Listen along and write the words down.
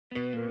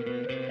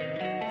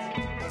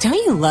Don't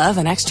you love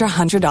an extra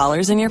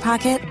 $100 in your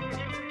pocket?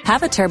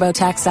 Have a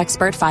TurboTax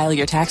expert file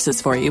your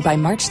taxes for you by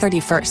March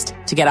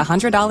 31st to get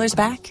 $100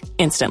 back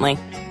instantly.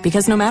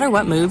 Because no matter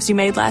what moves you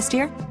made last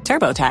year,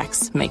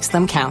 TurboTax makes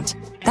them count.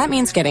 That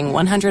means getting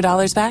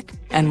 $100 back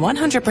and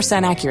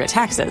 100% accurate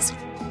taxes,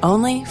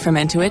 only from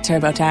Intuit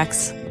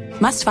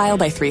TurboTax. Must file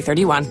by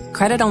 3/31.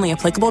 Credit only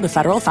applicable to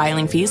federal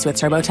filing fees with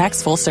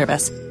TurboTax full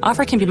service.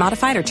 Offer can be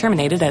modified or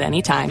terminated at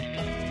any time.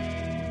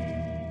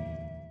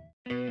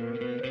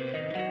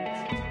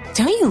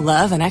 Don't you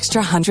love an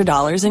extra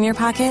 $100 in your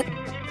pocket?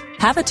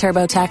 Have a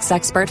TurboTax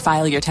expert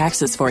file your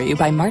taxes for you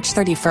by March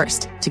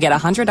 31st to get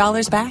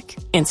 $100 back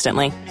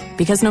instantly.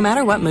 Because no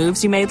matter what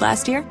moves you made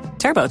last year,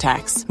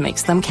 TurboTax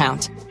makes them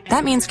count.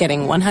 That means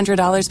getting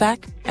 $100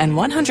 back and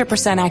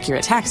 100%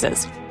 accurate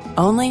taxes,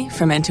 only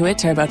from Intuit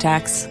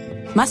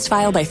TurboTax. Must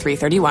file by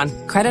 3/31.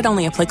 Credit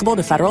only applicable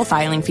to federal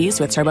filing fees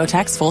with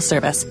TurboTax full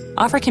service.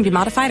 Offer can be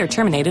modified or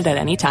terminated at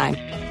any time.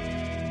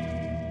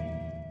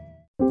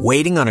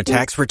 Waiting on a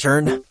tax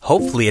return?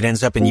 Hopefully it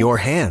ends up in your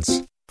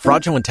hands.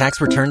 Fraudulent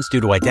tax returns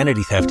due to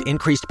identity theft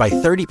increased by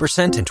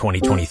 30% in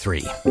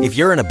 2023. If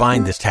you're in a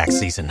bind this tax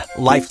season,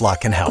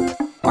 LifeLock can help.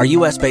 Our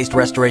U.S.-based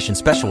restoration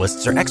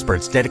specialists are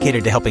experts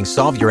dedicated to helping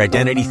solve your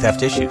identity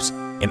theft issues.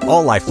 And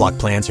all LifeLock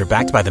plans are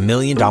backed by the $1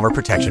 Million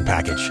Protection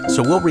Package.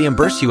 So we'll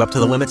reimburse you up to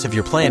the limits of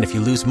your plan if you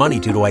lose money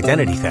due to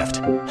identity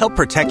theft. Help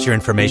protect your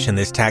information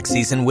this tax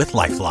season with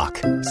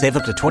LifeLock. Save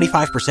up to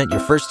 25% your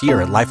first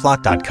year at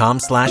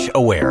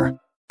LifeLock.com/aware.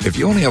 If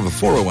you only have a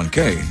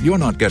 401k, you're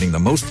not getting the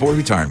most for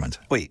retirement.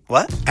 Wait,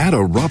 what? Add a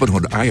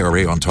Robinhood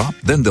IRA on top,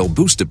 then they'll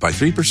boost it by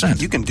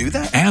 3%. You can do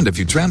that? And if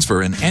you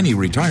transfer in any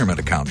retirement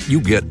account, you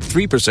get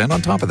 3%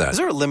 on top of that. Is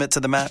there a limit to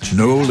the match?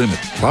 No limit.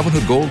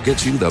 Robinhood Gold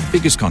gets you the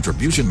biggest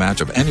contribution match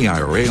of any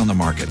IRA on the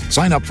market.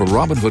 Sign up for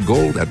Robinhood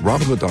Gold at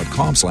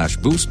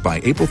Robinhood.com/boost by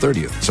April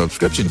 30th.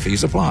 Subscription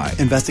fees apply.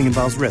 Investing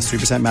involves risk.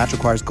 3% match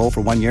requires gold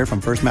for 1 year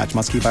from first match.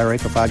 Must keep IRA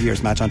for 5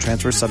 years. Match on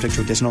transfers subject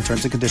to additional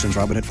terms and conditions.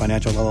 Robinhood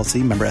Financial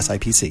LLC, member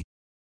SIPC.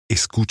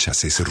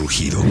 ¿Escuchas ese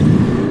rugido?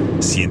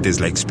 ¿Sientes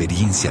la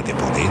experiencia de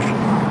poder?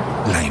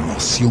 ¿La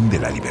emoción de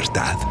la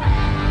libertad?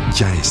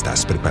 Ya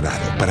estás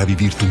preparado para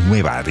vivir tu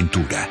nueva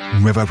aventura.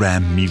 Nueva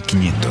Ram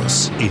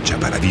 1500, hecha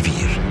para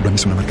vivir. Ram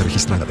es una marca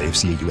registrada de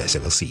FCA US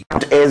LLC.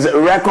 Is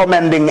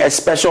recommending a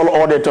special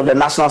audit of the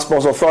National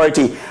Sports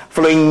Authority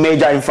following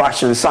major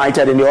infractions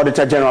cited in the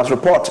Auditor General's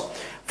report.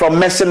 From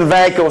missing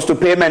vehicles to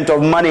payment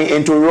of money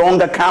into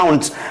wrong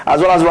accounts, as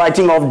well as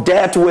writing of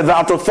debt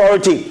without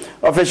authority.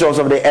 Officials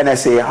of the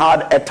NSA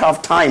had a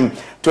tough time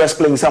to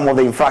explain some of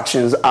the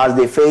infractions as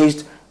they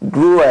faced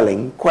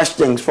grueling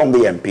questions from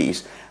the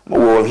MPs. We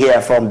will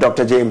hear from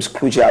Dr. James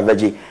Klutse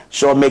Avedzi,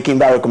 making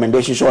that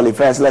recommendation shortly.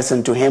 First,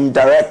 listen to him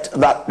direct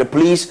that the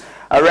police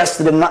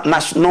arrested the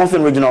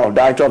Northern Regional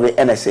Director of the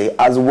NSA,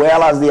 as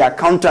well as the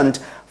accountant,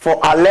 for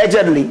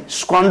allegedly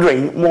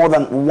squandering more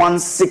than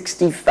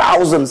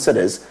 160,000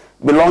 cedis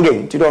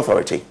belonging to the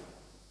authority.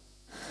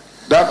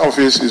 That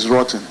office is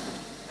rotten.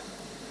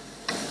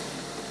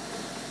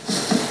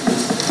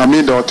 I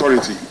mean, the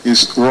authority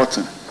is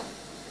rotten.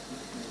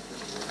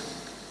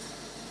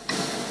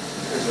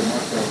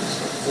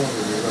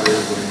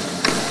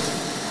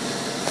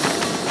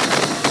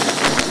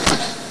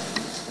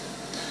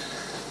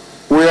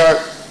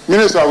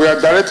 Minister, we are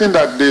directing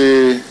that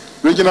the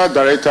regional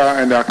director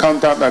and the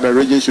accountant at the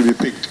region should be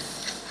picked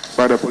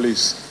by the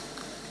police.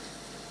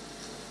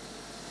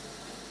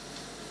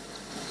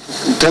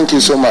 Thank you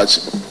so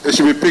much. They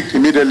should be picked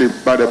immediately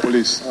by the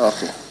police.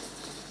 Okay.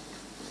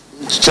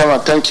 Chairman,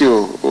 thank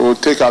you. We'll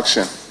take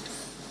action.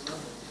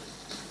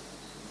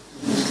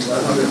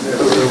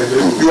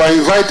 You are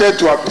invited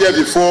to appear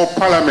before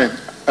Parliament,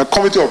 a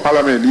committee of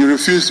Parliament. You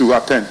refuse to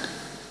attend,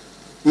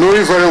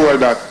 knowing very well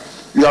that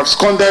you have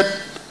squandered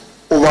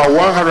over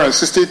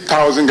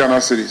 160,000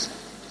 Ghana cedis.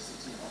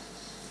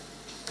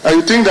 And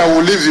you think that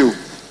will leave you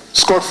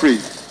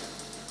scot-free?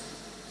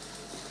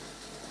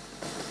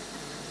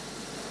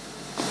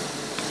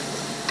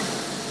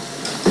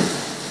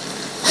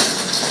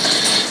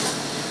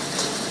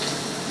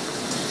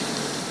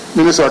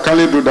 Minister,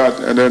 kindly do that,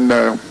 and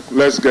then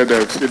let's get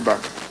the feedback.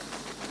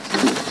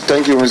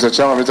 Thank you, Mr.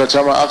 Chairman. Mr.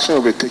 Chairman, action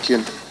will be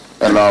taken,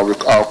 and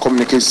I'll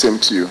communicate same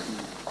to you.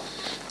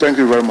 Thank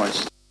you very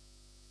much.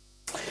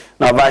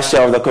 Now, Vice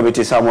Chair of the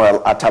committee,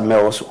 Samuel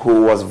Atamils,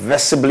 who was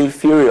visibly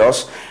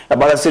furious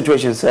about the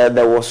situation, said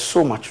there was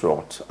so much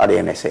rot at the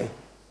NSA.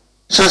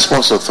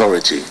 Sports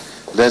Authority,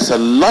 there's a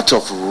lot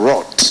of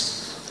rot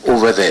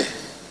over there.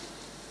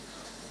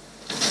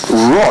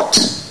 Rot.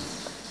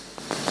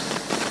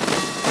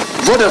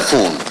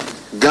 Vodafone,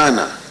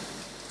 Ghana,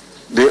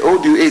 they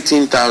owed you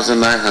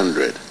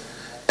 18,900.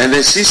 And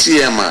the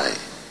CCMI,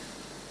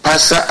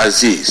 Pastor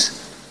Aziz,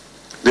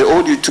 they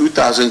owed you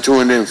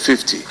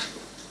 2,250.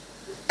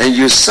 And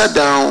you sat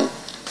down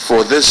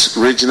for this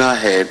regional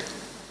head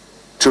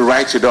to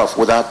write it off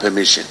without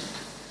permission.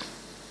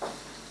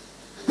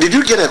 Did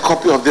you get a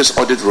copy of this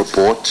audit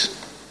report?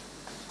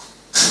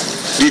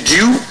 Did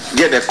you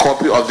get a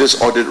copy of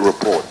this audit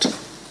report?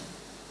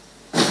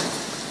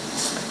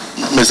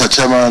 Mr.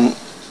 Chairman,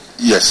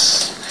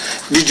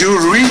 Yes. Did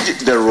you read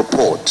the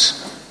report?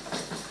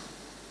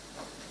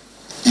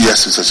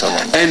 Yes, Mr.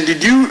 Chairman. And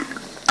did you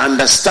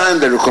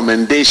understand the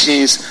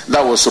recommendations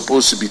that were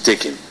supposed to be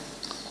taken?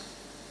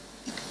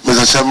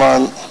 Mr.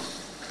 Chairman,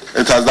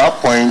 at that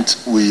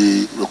point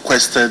we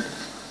requested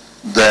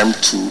them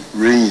to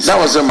reinstate. That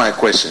wasn't my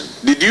question.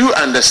 Did you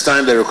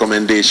understand the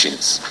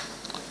recommendations?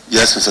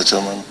 Yes, Mr.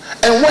 Chairman.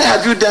 And what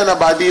have you done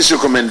about these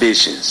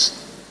recommendations?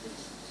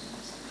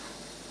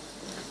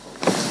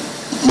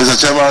 Mr.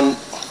 Chairman,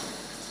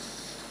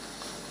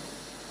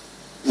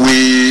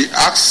 we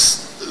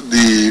asked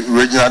the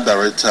regional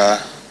director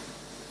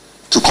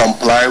to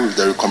comply with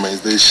the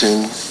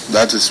recommendation,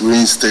 that is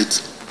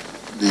reinstate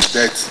the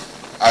debts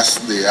as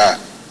they are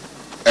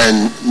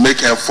and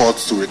make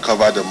efforts to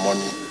recover the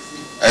money.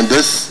 And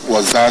this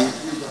was done.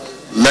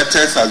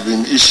 Letters have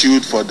been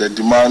issued for the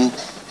demand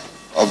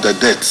of the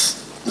debts,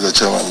 Mr.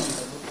 Chairman.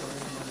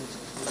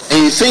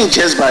 And you think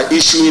just by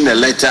issuing a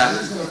letter,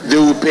 they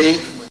will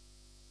pay?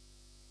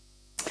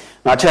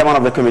 Now, Chairman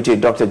of the committee,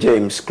 Dr.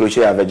 James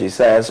Klutse Avedzi,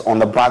 says on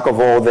the back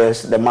of all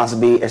this, there must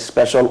be a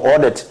special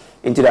audit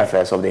into the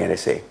affairs of the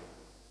NSA.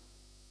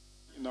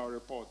 In our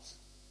report.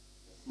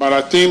 But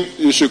I think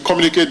you should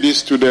communicate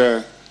this to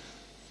the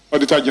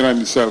Auditor General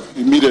himself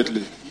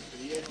immediately.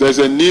 There's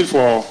a need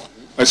for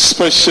a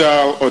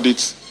special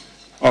audit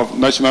of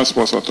National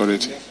Sports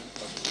Authority.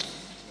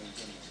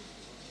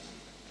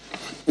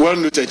 Well,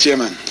 Mr.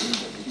 Chairman,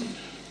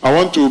 I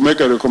want to make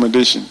a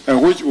recommendation,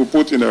 and which we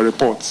put in a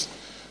report,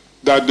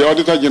 that the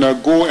Auditor General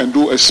go and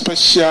do a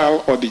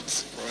special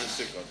audit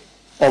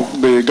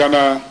of the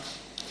Ghana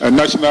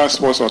National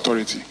Sports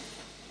Authority.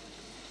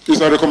 It's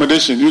a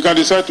recommendation. You can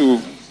decide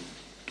to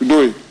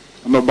do it.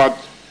 No, but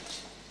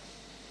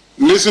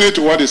listening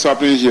to what is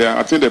happening here,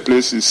 I think the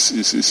place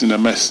is in a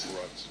mess.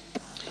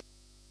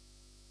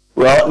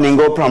 Well,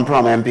 Ningo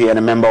Prampram MP and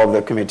a member of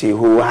the committee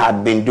who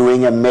had been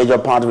doing a major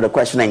part of the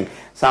questioning,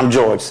 Sam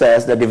George,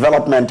 says the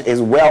development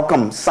is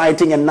welcome,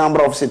 citing a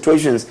number of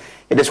situations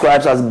he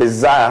describes as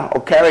bizarre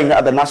occurring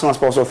at the National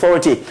Sports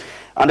Authority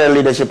under the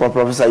leadership of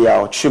Professor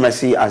Yao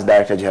Chumesi as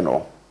Director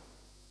General.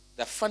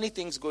 The funny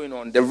things going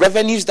on, the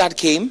revenues that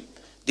came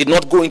did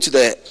not go into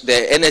the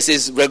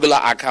NSA's regular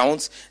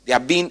accounts. They are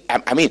being,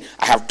 I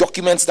have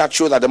documents that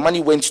show that the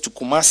money went to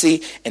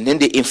Kumasi and then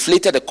they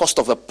inflated the cost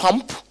of a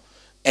pump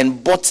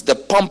and bought the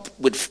pump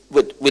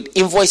with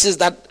invoices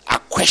that are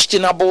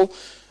questionable.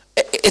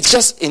 It's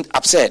just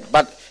absurd.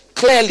 But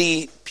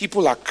clearly,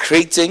 people are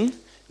creating,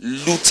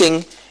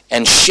 looting,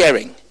 and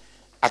sharing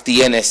at the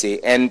NSA.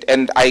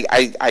 And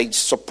I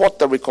support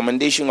the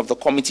recommendation of the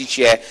committee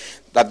chair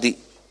that the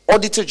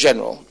Auditor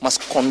General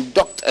must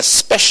conduct a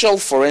special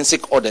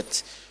forensic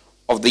audit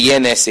of the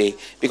NSA,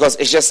 because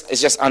it's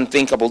just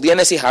unthinkable. The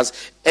NSA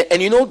has,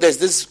 and you know, there's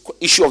this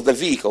issue of the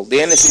vehicle, the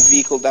NSA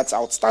vehicle that's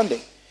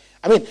outstanding.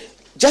 I mean,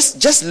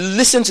 just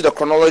listen to the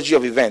chronology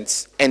of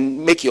events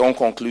and make your own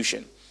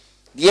conclusion.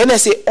 The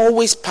NSA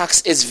always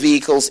parks its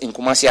vehicles in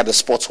Kumasi at the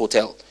Sports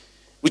Hotel,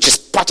 which is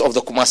part of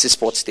the Kumasi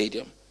Sports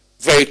Stadium,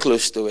 very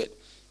close to it.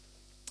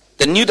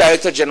 The new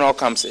Director General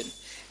comes in,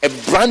 a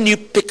brand new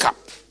pickup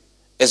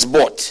is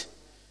bought.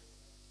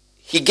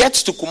 He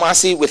gets to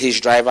Kumasi with his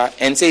driver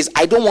and says,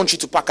 I don't want you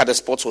to park at the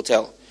Sports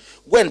Hotel.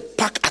 Go and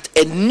park at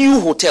a new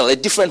hotel, a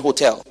different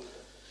hotel.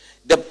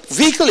 The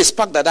vehicle is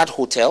parked at that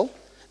hotel.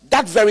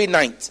 That very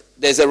night,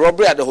 there's a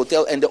robbery at the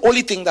hotel, and the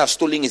only thing that's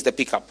stolen is the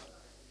pickup.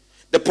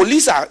 The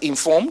police are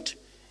informed,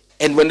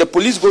 and when the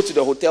police go to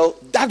the hotel,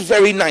 that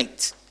very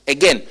night,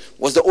 again,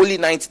 was the only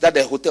night that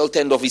the hotel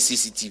turned off its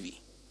CCTV.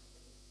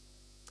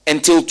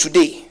 Until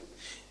today,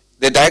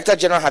 the Director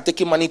General had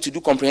taken money to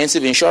do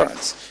comprehensive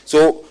insurance.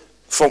 So,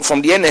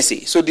 from the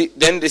NSA. So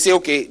then they say,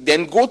 okay,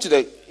 then go to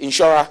the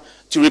insurer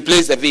to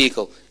replace the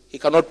vehicle. He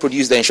cannot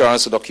produce the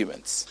insurance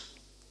documents.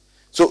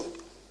 So,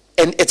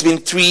 and it's been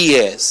 3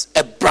 years,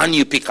 a brand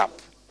new pickup.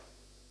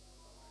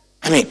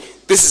 I mean,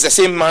 this is the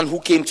same man who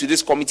came to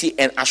this committee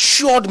and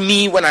assured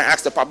me when I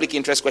asked the public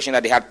interest question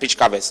that they had pitch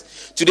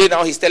covers. Today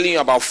now he's telling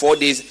you about 4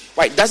 days.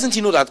 Why? Doesn't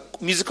he know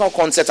that musical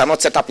concerts are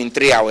not set up in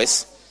 3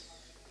 hours?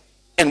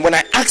 And when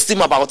I asked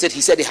him about it,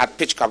 he said they had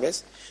pitch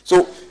covers.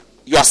 So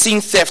you are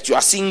seeing theft, you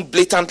are seeing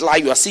blatant lie,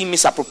 you are seeing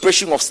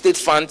misappropriation of state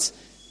funds.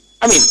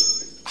 I mean,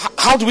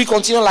 how do we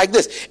continue like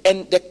this?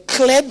 And the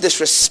clear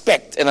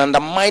disrespect and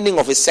undermining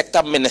of a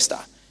sector minister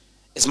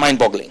is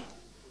mind-boggling.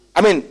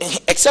 I mean,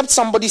 except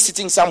somebody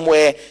sitting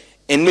somewhere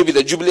in maybe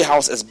the Jubilee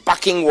House is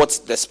backing what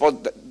the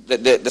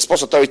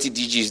Sports Authority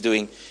DG is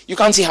doing, you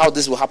can't see how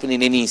this will happen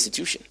in any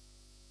institution.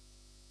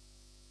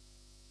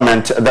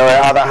 There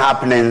were other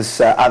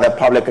happenings at the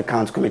Public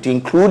Accounts Committee,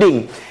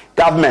 including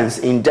government's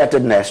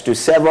indebtedness to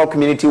several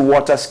community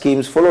water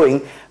schemes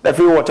following the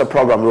free water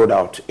program rolled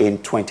out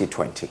in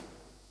 2020.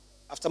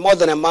 After more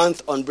than a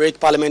month on break,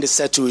 Parliament is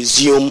set to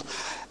resume,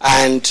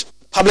 and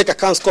Public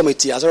Accounts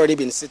Committee has already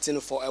been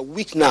sitting for a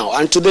week now.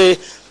 And today,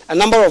 a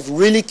number of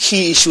really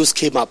key issues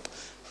came up.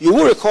 You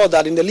will recall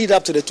that in the lead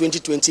up to the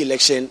 2020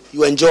 election,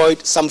 you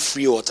enjoyed some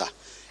free water.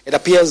 it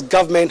appears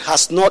government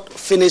has not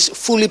finished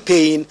fully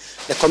paying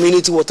the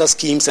community water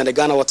schemes and the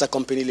Ghana Water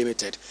Company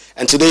Limited.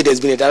 And today there's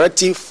been a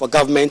directive for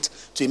government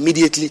to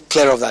immediately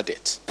clear off that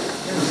debt.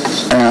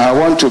 I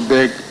want to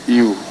beg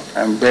you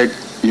and beg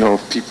your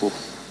people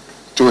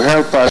to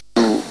help us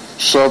to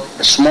solve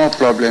a small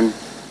problem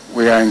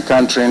we are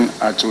encountering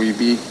at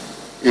OEB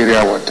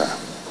area water.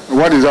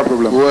 What is that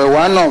problem? Well,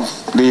 one of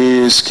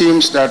the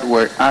schemes that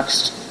were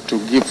asked to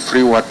give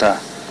free water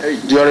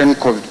during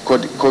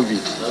COVID.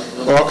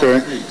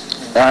 Okay.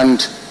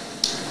 And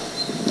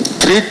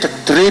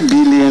 3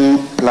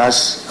 billion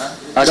plus.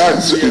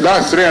 That's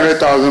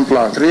 300,000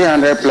 plus.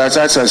 300 plus,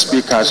 as I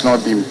speak, has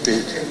not been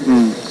paid.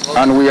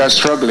 And we are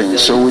struggling,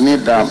 so we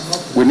need our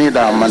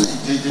money.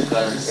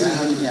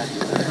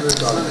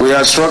 We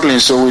are struggling,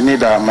 so we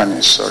need our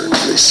money. Sorry,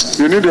 please.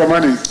 You need your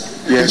money?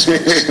 Yes,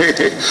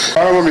 please.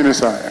 Honorable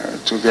Minister,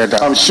 together.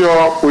 I'm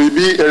sure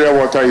OEB area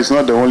water is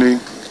not the only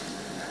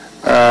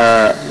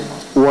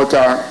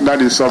water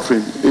that is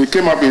suffering. It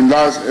came up in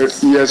last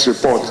year's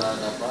report.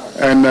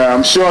 And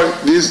I'm sure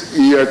this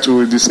year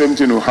too, the same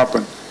thing will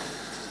happen.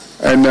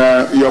 And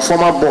your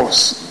former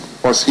boss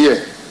was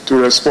here to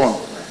respond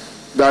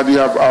that you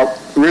have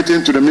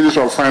written to the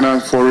Ministry of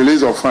Finance for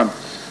release of fund.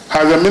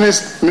 Has the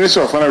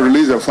Ministry of Finance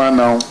released the fund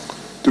now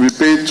to be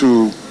paid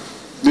to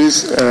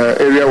these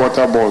area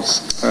water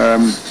boards,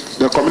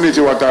 the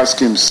community water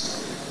schemes?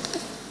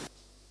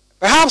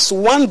 Perhaps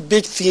one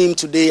big theme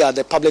today at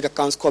the Public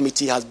Accounts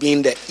Committee has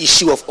been the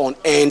issue of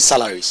unearned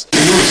salaries.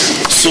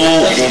 So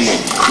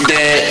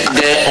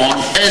the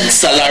unearned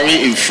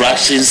salary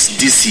infractions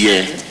this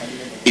year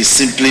is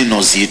simply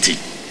nauseating.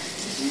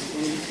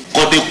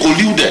 Because they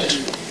colluded.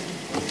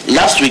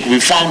 Last week we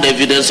found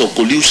evidence of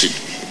collusion.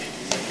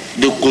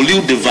 They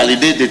collude, they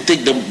validate, they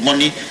take the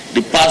money,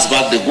 they pass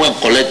back, they go and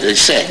collect a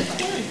share.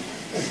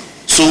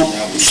 So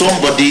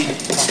somebody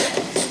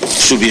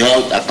should be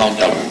held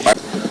accountable.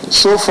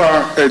 So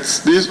far, it's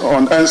this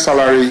unearned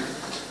salary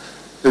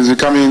is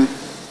becoming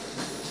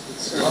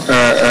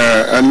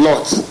a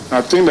lot.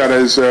 I think that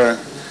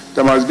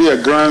there must be a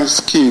grand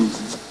scheme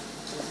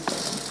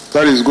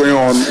that is going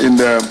on in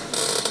the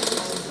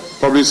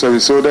public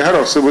service. So the head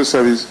of civil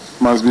service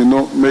must be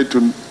made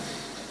to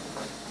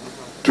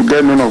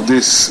get none of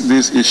this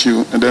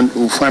issue, and then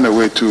we'll find a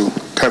way to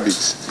curb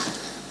it.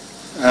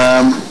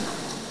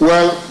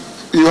 Well,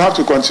 you have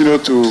to continue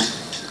to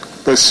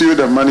pursue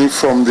the money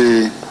from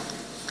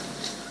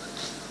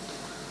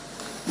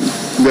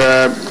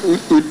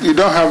you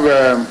don't have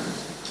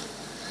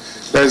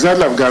there's not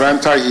a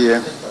guarantor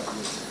here.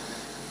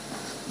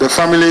 The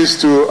families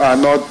too are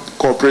not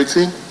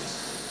cooperating.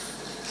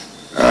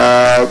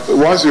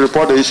 Once you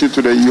report the issue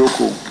to the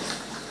EOCO,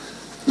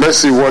 let's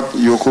see what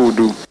EOCO will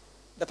do.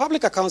 The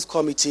Public Accounts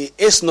Committee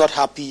is not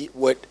happy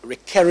with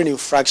recurring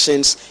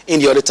infractions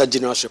in the Auditor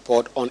General's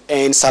report on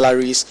earned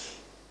salaries,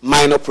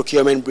 minor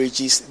procurement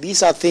breaches.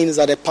 These are things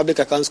that the Public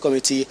Accounts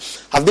Committee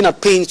have been at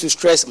pains to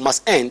stress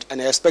must end,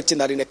 and are expecting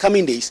that in the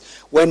coming days,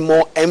 when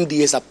more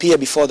MDAs appear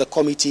before the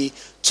committee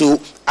to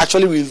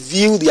actually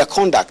review their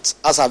conduct,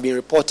 as have been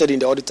reported in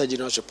the Auditor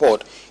General's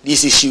report,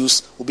 these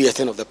issues will be a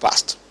thing of the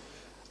past.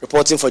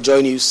 Reporting for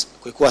Joy News,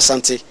 Kweku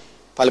Asante,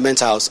 Parliament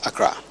House,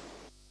 Accra.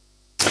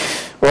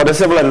 Well, the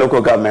Civil and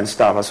Local Government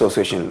Staff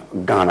Association,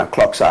 Ghana,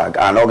 Klutse,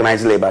 and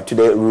Organized Labour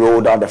today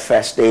rolled out the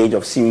first stage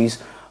of series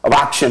of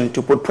action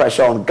to put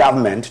pressure on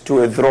government to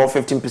withdraw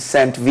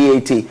 15%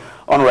 VAT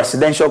on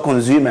residential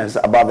consumers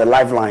above the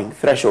lifeline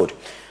threshold.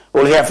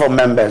 We'll hear from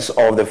members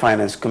of the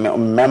Finance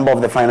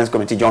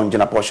Committee, John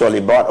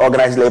Janaposholi, but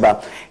Organized Labour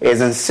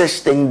is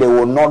insisting they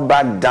will not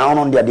back down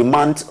on their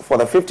demand for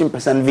the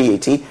 15%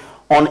 VAT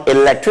on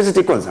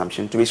electricity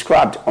consumption to be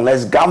scrapped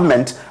unless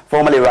government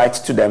formally writes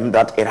to them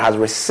that it has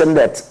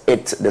rescinded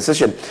its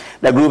decision.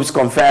 The groups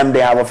confirmed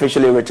they have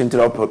officially written to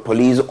the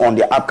police on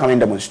their upcoming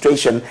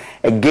demonstration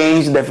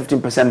against the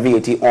 15%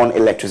 VAT on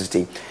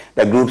electricity.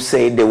 The groups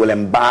say they will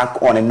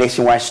embark on a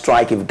nationwide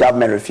strike if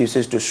government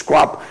refuses to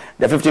scrap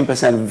the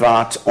 15%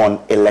 VAT on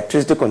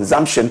electricity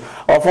consumption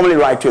or formally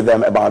write to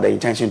them about their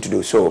intention to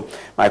do so.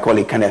 My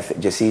colleague Kenneth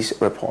Jesse's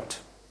report.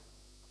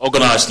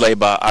 Organized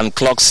Labour and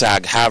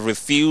Klutse have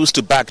refused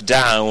to back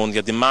down on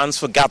their demands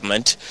for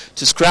government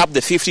to scrap the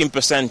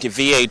 15%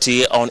 VAT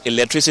on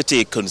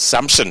electricity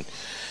consumption.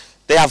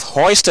 They have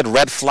hoisted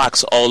red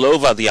flags all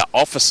over their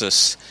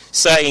offices,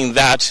 saying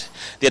that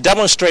their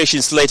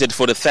demonstration slated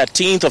for the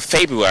 13th of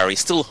February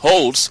still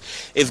holds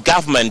if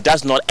government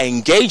does not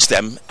engage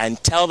them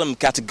and tell them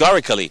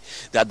categorically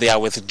that they are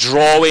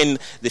withdrawing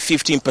the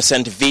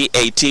 15%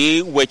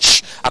 VAT,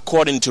 which,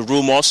 according to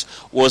rumors,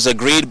 was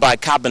agreed by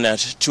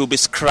Cabinet to be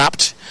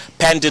scrapped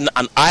pending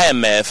an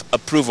IMF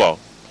approval.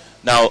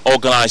 Now,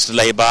 Organized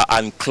Labour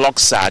and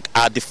Klutse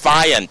are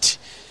defiant,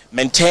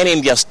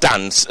 maintaining their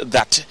stance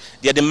that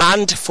their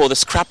demand for the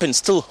scrapping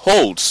still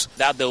holds,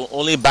 that they will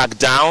only back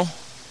down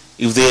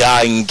if they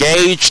are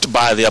engaged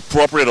by the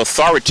appropriate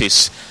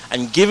authorities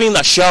and giving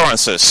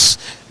assurances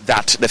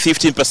that the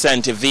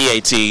 15%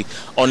 VAT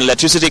on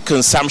electricity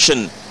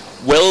consumption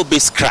will be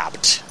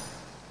scrapped.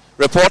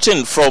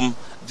 Reporting from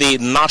the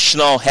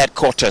national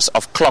headquarters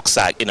of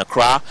Klutse in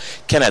Accra.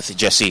 Kenneth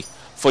Jesse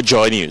for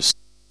Joy News.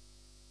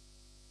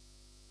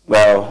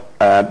 Well,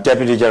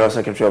 Deputy General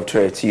Secretary of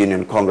Trades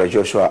Union Congress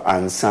Joshua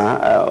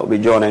Ansan will be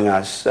joining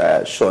us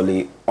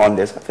shortly on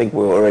this. I think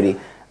we already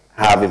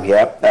have him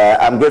here.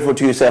 I'm grateful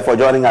to you, sir, for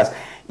joining us.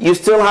 You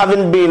still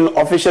haven't been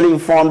officially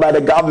informed by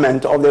the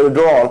government of the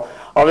withdrawal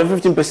of the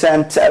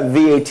 15%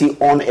 VAT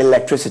on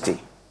electricity.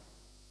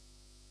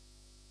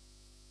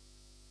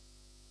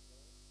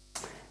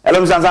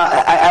 Hello, Mr. Ansan.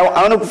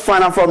 I want to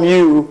find out from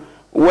you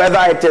whether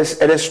it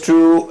is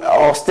true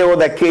or still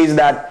the case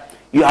that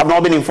you have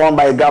not been informed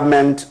by the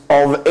government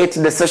of its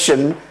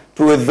decision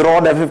to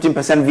withdraw the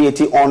 15%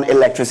 VAT on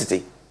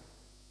electricity.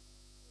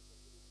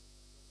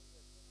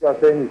 You are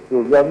saying it's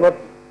true. We have not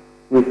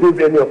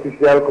received any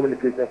official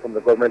communication from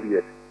the government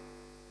yet.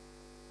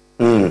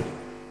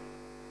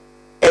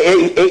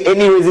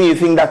 Any reason you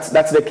think that's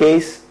the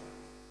case?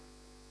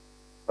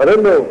 I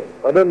don't know.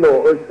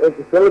 It's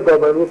the federal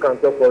government who can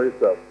talk for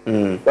itself.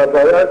 But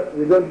for us,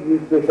 we don't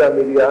use social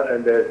media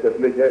and the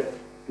speculation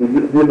to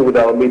deal with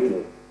our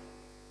meetings.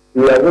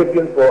 We are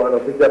waiting for an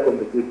official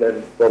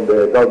communication from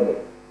the government.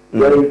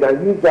 Then we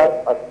can use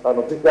that as an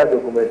official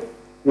document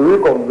to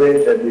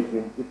reconvene the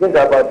meeting, to think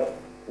about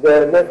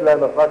the next line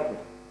of action.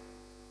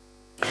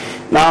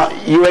 Now,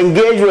 you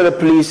engaged with the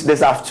police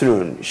this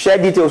afternoon. Share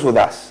details with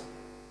us.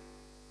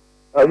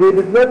 We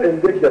did not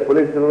engage the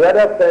police. We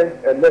rather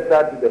sent a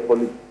letter to the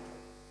police.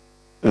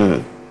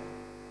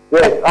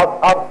 Yes,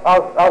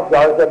 as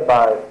directed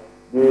by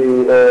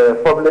the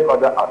Public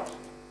Order Act.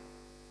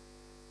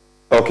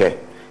 Okay.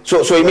 So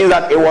it means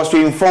that it was to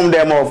inform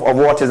them of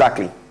what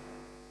exactly?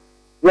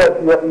 Yes,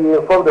 we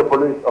informed the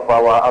police of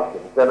our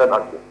action, silent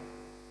action.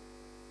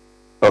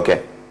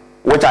 Okay.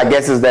 Which I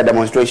guess is the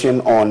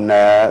demonstration on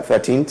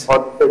 13th?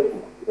 On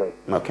 13th, yes.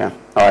 Okay. All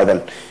right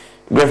then.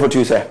 Grateful to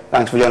you, sir.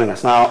 Thanks for joining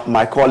us. Now,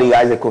 my colleague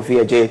Isaac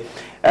Kofi Ajay,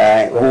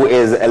 who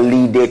is a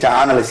lead data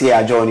analyst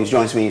here,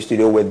 joins me in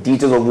studio with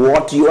details of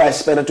what you are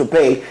expected to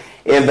pay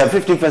if the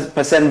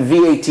 15%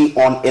 VAT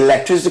on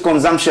electricity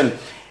consumption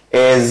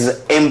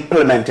is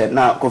implemented.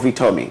 Now, Kofi,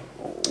 tell me,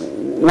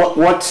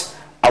 what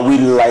are we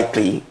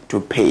likely to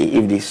pay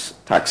if these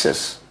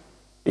taxes,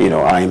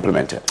 are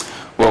implemented?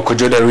 Well,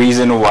 Kojo, the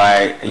reason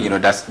why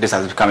this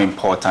has become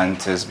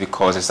important is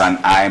because it's an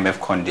IMF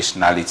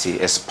conditionality.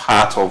 It's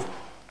part of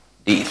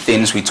the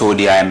things we told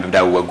the IMF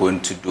that we were going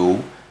to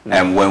do,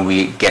 and when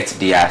we get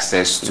the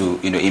access to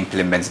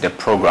implement the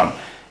program.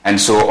 And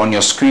so on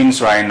your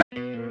screens right now.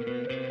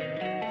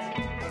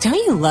 Don't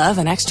you love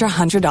an extra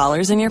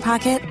 $100 in your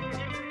pocket?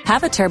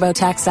 Have a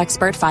TurboTax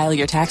expert file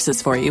your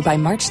taxes for you by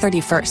March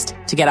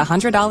 31st to get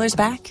 $100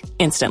 back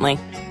instantly.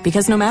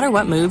 Because no matter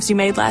what moves you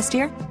made last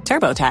year,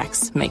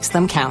 TurboTax makes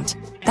them count.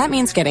 That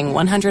means getting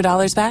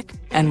 $100 back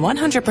and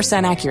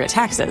 100% accurate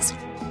taxes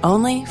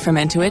only from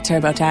Intuit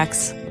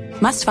TurboTax.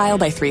 Must file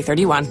by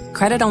 3/31.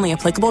 Credit only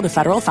applicable to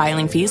federal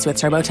filing fees with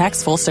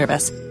TurboTax full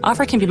service.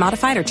 Offer can be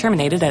modified or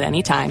terminated at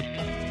any time.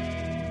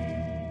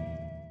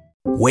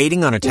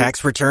 Waiting on a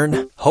tax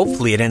return?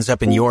 Hopefully it ends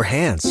up in your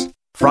hands.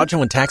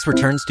 Fraudulent tax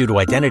returns due to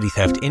identity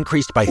theft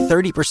increased by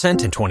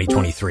 30% in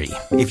 2023.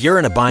 If you're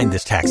in a bind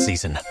this tax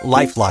season,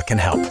 LifeLock can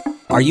help.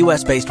 Our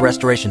U.S.-based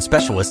restoration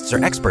specialists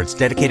are experts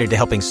dedicated to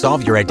helping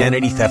solve your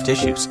identity theft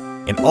issues.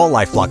 And all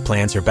LifeLock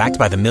plans are backed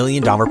by the $1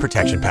 Million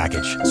Protection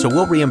Package. So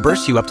we'll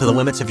reimburse you up to the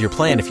limits of your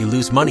plan if you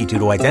lose money due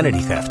to identity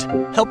theft.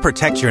 Help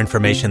protect your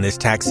information this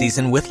tax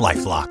season with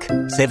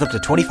LifeLock. Save up to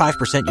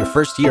 25% your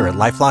first year at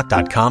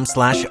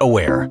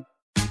LifeLock.com/aware.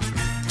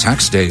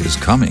 Tax day is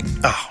coming.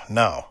 Oh,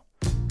 no.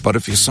 But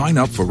if you sign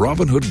up for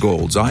Robinhood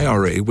Gold's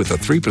IRA with a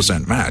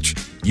 3% match,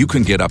 you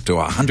can get up to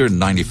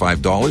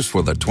 $195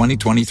 for the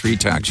 2023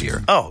 tax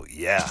year. Oh,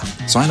 yeah.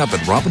 Sign up at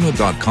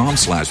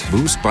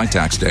Robinhood.com/boost by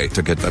tax day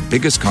to get the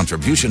biggest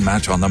contribution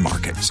match on the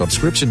market.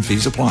 Subscription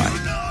fees apply.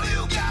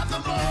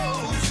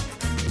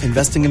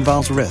 Investing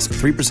involves risk.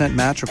 3%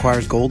 match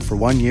requires gold for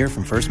 1 year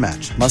from first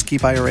match. Must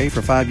keep IRA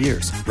for 5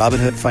 years.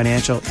 Robinhood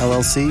Financial,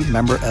 LLC,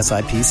 member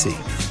SIPC.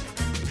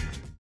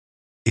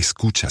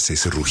 ¿Escuchas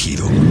ese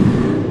rugido?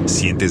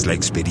 ¿Sientes la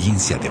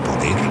experiencia de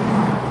poder?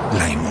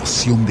 ¿La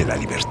emoción de la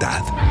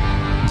libertad?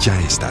 Ya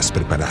estás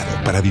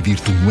preparado para vivir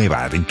tu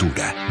nueva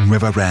aventura.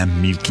 Nueva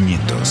Ram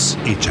 1500,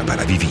 hecha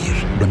para vivir.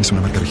 Ram es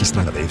una marca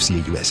registrada de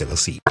FCA US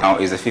LLC. Now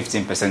is a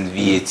 15%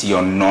 VAT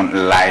on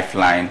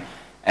non-lifeline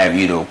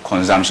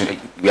consumption.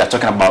 We are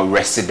talking about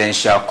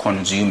residential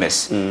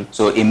consumers.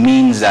 So it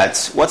means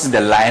that what's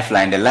the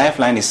lifeline? The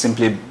lifeline is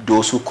simply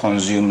those who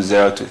consume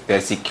 0 to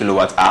 30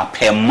 kilowatt hour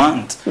per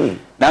month.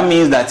 That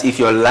means that if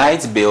your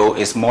light bill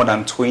is more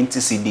than 20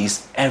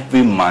 cedis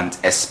every month,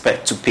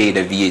 expect to pay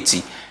the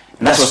VAT.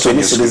 And that's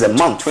 20 cedis a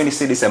month. 20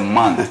 cedis a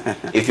month.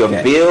 If your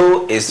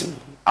bill is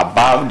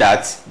above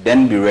that,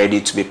 then be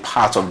ready to be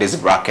part of this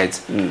bracket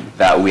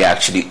that we're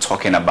actually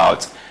talking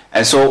about.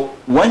 And so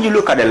when you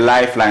look at the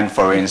lifeline,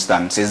 for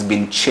instance, it's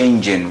been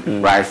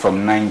changing right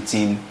from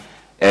 19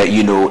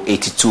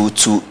 82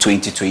 to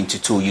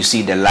 2022. You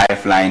see the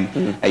lifeline,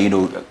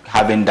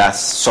 having that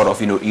sort of,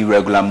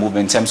 irregular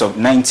movement. In terms of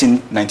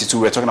 1992,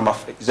 we're talking about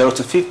 0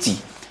 to 50.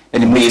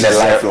 Then it moved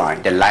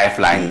the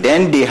lifeline.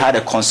 Then they had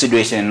a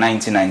consideration in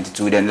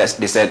 1992. Then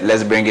they said,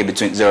 let's bring it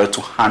between 0 to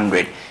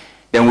 100.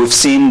 Then we've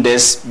seen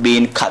this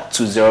being cut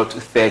to 0 to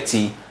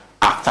 30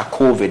 after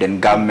COVID, and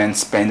government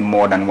spent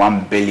more than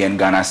 1 billion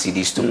Ghana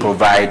cedis to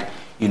provide,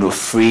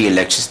 free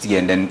electricity,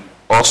 and then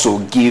also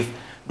give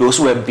those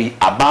who will be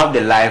above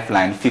the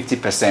lifeline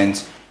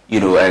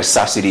 50%,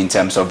 subsidy in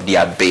terms of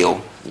their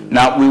bill.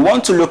 Now, we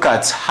want to look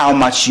at how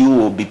much you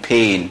will be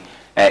paying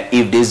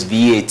if this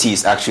VAT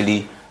is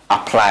actually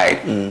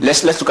applied.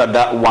 Let's look at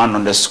that one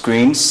on the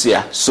screens.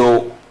 Yeah.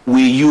 So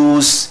we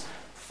use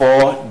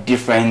 4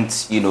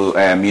 different,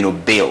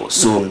 bills.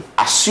 So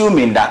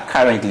assuming that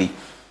currently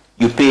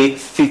you pay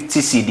 50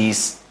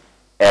 cedis,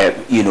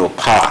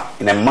 power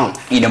in a month.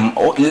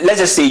 Let's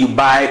just say you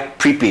buy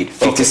prepaid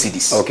 50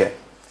 cedis. Okay.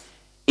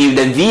 If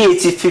the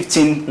VAT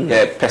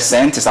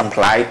 15% is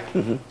applied,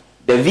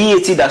 the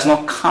VAT does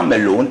not come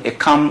alone. It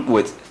comes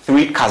with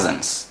 3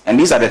 cousins, and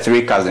these are the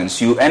 3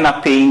 cousins. You end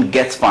up paying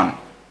Get Fund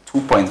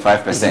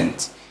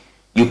 2.5%.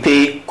 You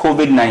pay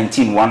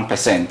COVID-19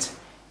 1%,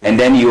 and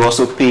then you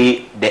also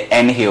pay the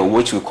NHIL,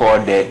 which we call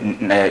the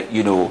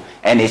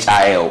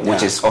NHIL,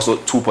 which is also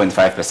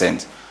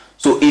 2.5%.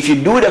 So if you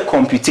do the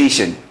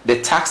computation,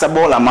 the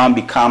taxable amount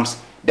becomes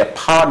the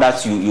power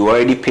that you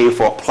already pay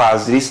for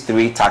plus these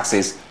 3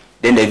 taxes.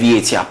 Then the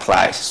VAT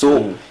applies.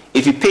 So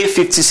if you pay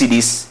 50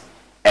 cedis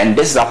and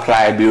this is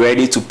applied, be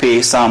ready to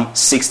pay some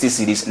 60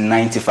 cedis,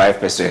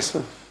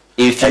 95%.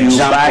 If you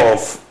buy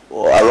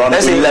around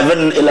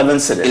 11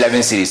 cedis.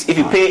 11 cedis. If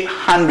you pay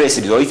 100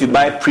 cedis, or if you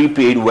buy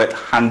prepaid with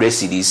 100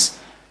 cedis,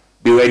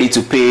 be ready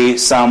to pay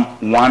some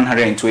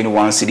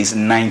 121 cedis,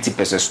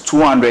 90%.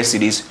 200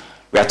 cedis,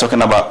 we are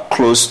talking about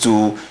close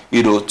to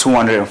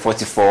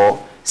 244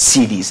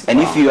 cedis. And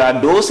if you are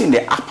those in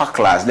the upper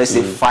class, let's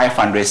say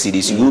 500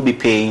 cedis, you'll be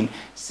paying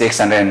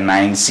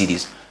 609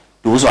 cedis.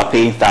 Those who are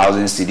paying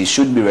 1,000 cedis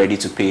should be ready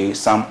to pay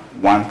some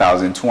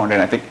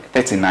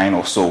 1,239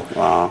 or so.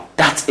 Wow.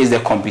 That is the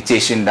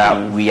computation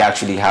that we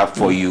actually have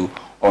for you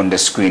on the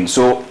screen.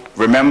 So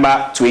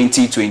remember,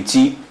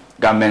 2020,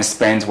 government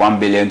spent 1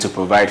 billion to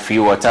provide free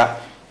water.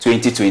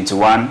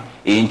 2021,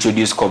 it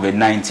introduced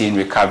COVID-19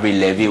 recovery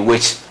levy,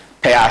 which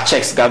per our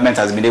checks, government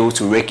has been able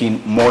to rake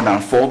in more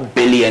than 4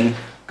 billion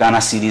Ghana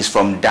cedis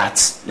from that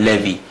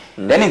levy.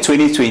 Then in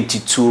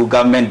 2022,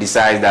 government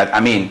decides that,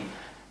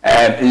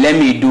 let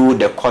me do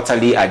the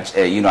quarterly,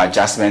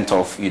 adjustment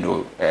of,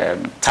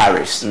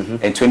 tariffs. In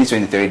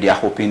 2023, they are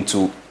hoping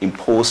to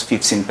impose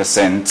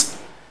 15%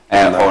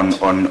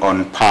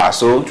 on power.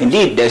 So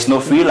indeed, there's no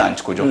free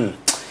lunch, Kojo.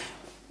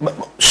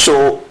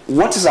 So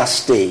what is at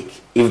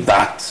stake if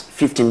that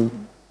 15%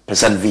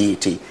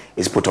 VAT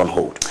is put on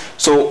hold?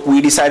 So we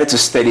decided to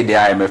study the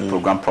IMF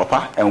program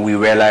proper, and we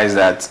realized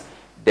that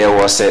there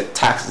was a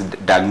tax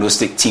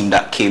diagnostic team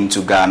that came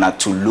to Ghana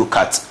to look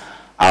at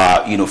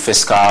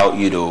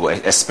fiscal,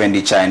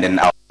 expenditure, and then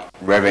our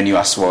revenue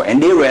as well.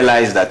 And they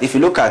realized that if you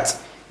look at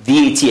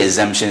VAT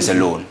exemptions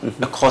alone,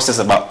 the cost is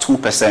about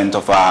 2%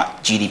 of our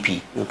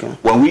GDP. Okay.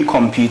 When we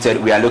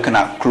computed, we are looking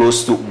at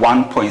close to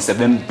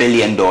 $1.7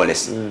 billion.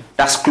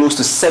 That's close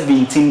to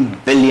 17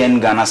 billion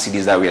Ghana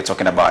cedis that we are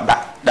talking about.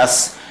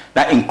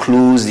 That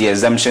includes the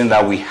exemption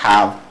that we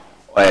have,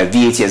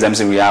 VAT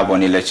exemption we have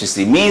on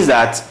electricity. It means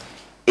that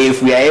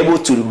if we are able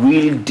to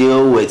really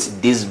deal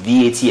with these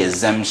VAT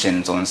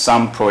exemptions on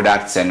some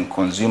products and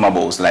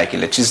consumables like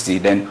electricity,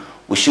 then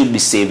we should be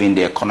saving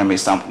the economy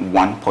some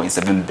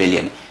 1.7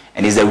 billion.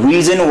 And it's the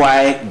reason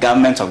why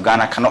government of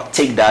Ghana cannot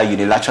take that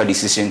unilateral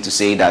decision to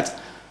say that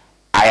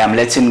I am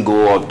letting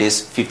go of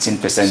this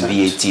 15%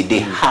 VAT. They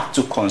have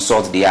to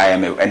consult the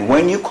IMF. And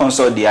when you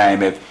consult the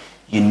IMF,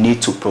 you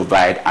need to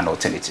provide an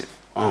alternative.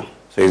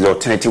 So it's the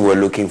alternative we're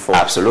looking for.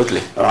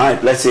 Absolutely. All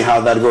right, let's see how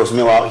that goes.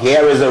 Meanwhile,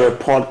 here is a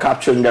report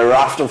capturing the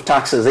raft of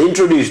taxes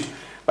introduced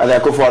by the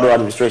Akufo-Addo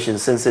administration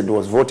since it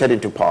was voted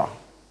into power.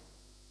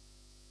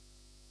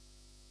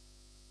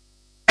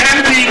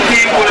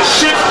 NPP will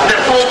shift the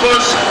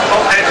focus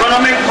of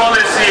economic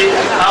policy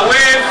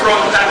away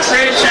from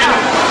taxation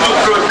to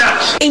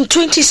production. In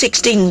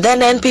 2016, then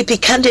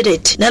NPP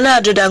candidate Nana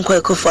Addo Dankwa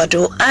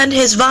Akufo-Addo and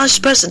his vice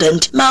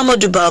president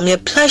Mahamudu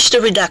Bawumia pledged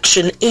a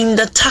reduction in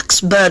the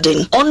tax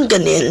burden on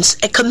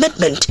Ghanaians, a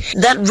commitment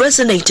that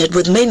resonated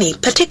with many,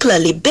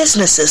 particularly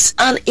businesses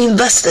and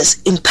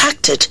investors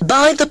impacted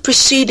by the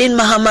preceding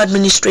Mahama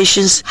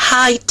administration's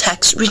high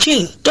tax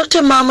regime.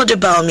 Dr. Mahamudu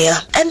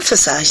Bawumia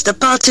emphasized the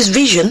party's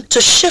vision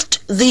to shift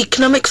the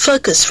economic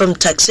focus from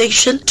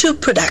taxation to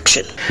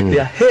production. They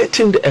are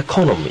hurting the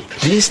economy.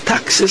 These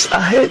taxes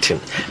are hurting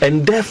taxation,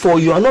 and therefore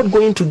you are not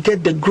going to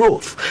get the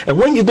growth. And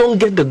when you don't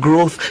get the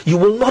growth, you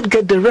will not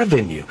get the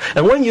revenue.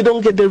 And when you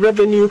don't get the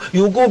revenue,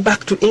 you go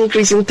back to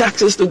increasing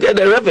taxes to get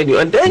the revenue,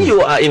 and then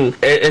you are in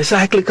a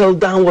cyclical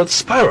downward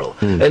spiral.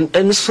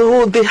 And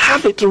so they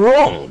have it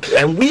wrong,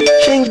 and we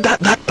changed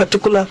that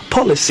particular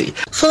policy.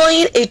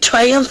 Following a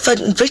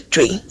triumphant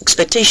victory,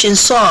 expectations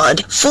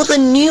soared for the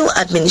new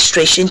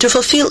administration to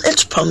fulfill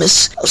its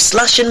promise of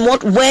slashing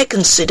what were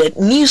considered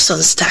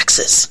nuisance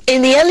taxes.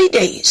 In the early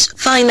days,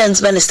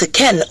 Finance Minister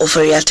Ken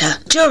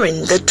Ofori-Atta,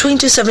 during the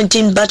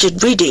 2017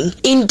 budget reading,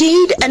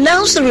 indeed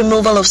announced the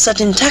removal of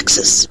certain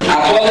taxes.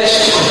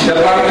 Abolish the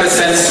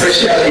 1%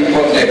 special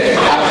import levy.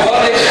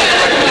 Abolish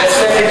the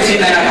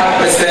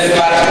 17.5%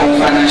 VAT on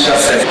financial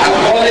services.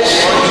 Abolish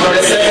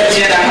the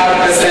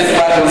 17.5%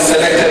 VAT on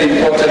selected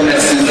imported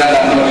medicines that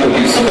are not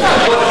produced.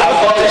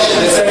 Abolish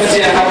the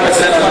 17.5%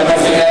 on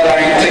domestic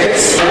airline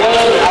tickets. We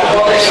will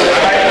abolish the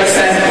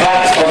 5%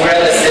 VAT on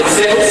real estate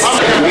sales.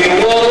 We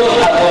will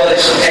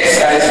abolish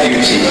excise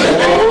duty.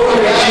 We will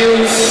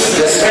reduce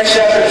the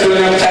special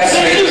petroleum tax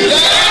rate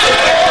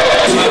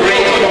to the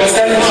rate from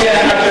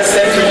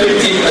 17.5% to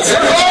 15%.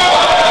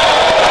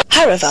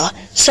 However,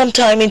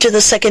 sometime into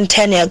the second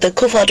tenure of the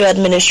Kufuor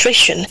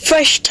administration,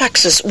 fresh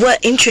taxes were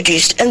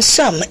introduced and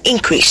some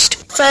increased.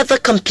 Further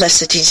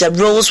complexities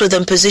arose with the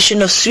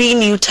imposition of 3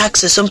 new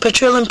taxes on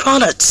petroleum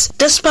products.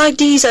 Despite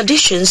these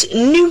additions,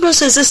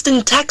 numerous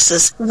existing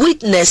taxes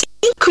witnessed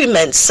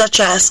increments such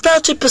as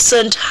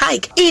 30%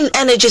 hike in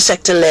energy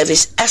sector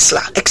levies,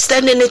 ESLA,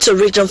 extending its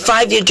original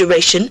 5-year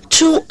duration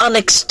to an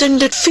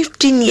extended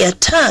 15-year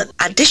term.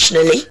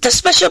 Additionally, the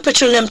special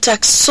petroleum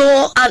tax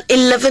saw an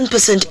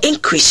 11%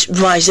 increase,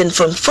 rising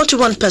from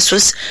 41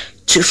 pesos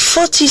to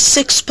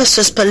 46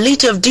 pesos per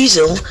litre of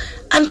diesel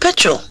and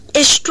petrol.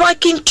 A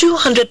striking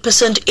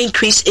 200%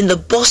 increase in the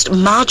bust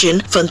margin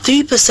from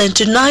 3%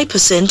 to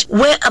 9%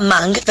 were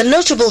among the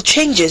notable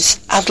changes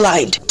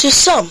outlined. To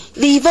some,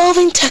 the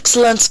evolving tax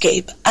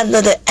landscape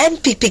under the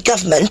NPP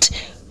government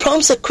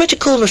prompts a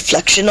critical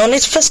reflection on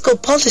its fiscal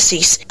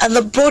policies and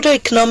the broader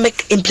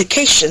economic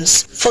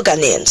implications for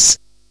Ghanaians.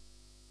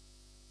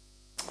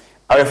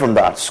 Away from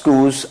that,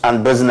 schools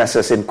and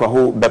businesses in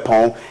Kwahu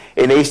Bepong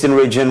in the eastern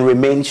region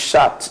remained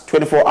shut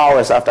 24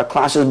 hours after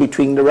clashes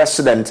between the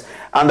residents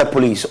and the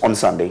police on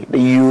Sunday. The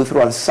youth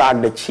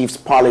ransacked the chief's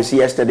palace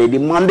yesterday,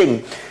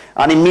 demanding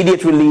an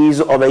immediate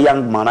release of a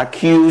young man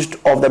accused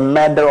of the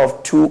murder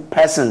of 2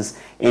 persons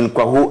in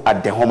Kwahu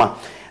at Dehoma.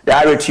 The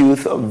irate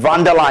youth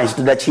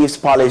vandalized the chief's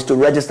palace to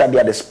register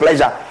their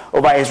displeasure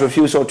over his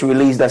refusal to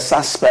release the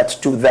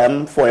suspect to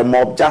them for a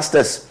mob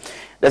justice.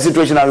 The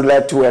situation has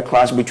led to a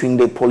clash between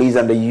the police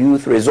and the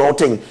youth,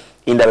 resulting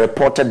in the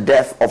reported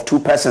death of 2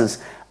 persons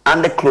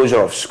and the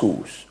closure of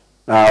schools.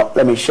 Now,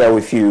 let me share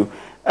with you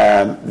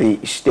the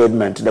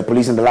statement. The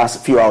police in the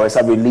last few hours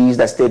have released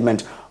a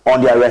statement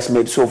on the arrest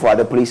made so far.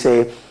 The police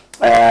say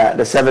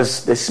the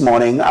service this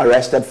morning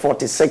arrested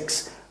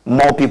 46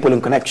 more people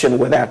in connection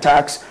with the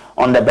attacks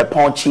on the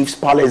Bepong Chief's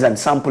Palace and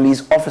some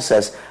police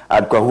officers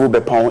at Kwahu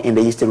Bepong in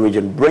the eastern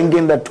region,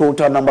 bringing the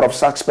total number of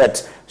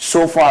suspects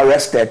so far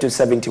arrested to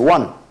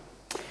 71.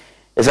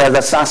 It says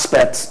the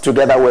suspects,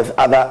 together with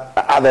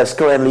others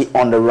currently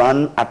on the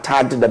run,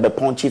 attacked the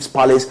Bepong Chief's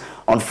Palace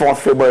on 4th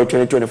February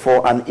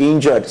 2024 and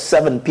injured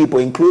 7 people,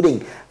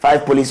 including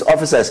 5 police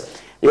officers.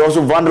 They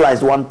also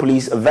vandalized 1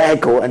 police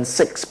vehicle and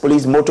 6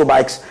 police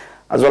motorbikes,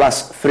 as well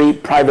as 3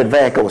 private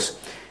vehicles.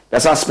 The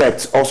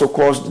suspects also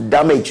caused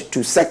damage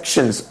to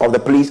sections of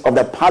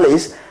the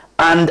palace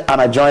and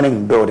an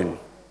adjoining building.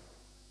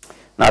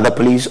 Now, the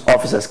police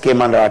officers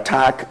came under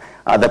attack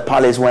at the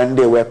palace when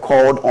they were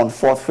called on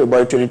 4th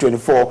February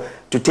 2024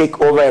 to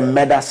take over a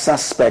murder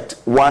suspect,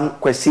 one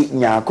Kwesi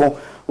Nyako,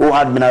 who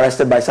had been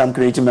arrested by some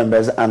community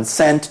members and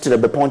sent to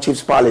the Bepong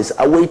Chief's Palace,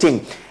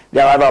 awaiting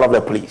the arrival of the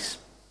police.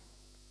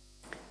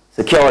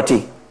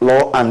 Security,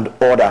 law and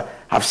order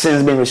have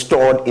since been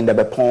restored in the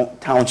Bepong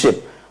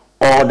Township.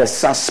 All the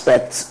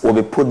suspects will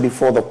be put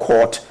before the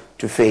court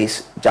to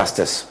face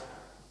justice.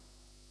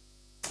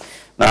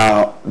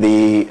 Now,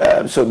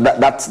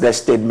 that's the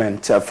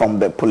statement from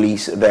the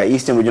police. The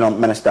Eastern Regional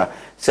Minister,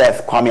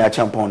 Seth Kwame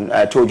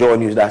Acheampong, told Joy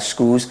News that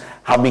schools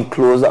have been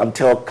closed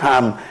until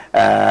calm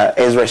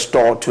is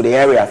restored to the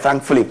area.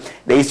 Thankfully,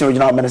 the Eastern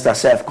Regional Minister,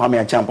 Seth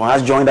Kwame Acheampong,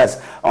 has joined us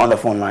on the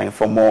phone line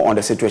for more on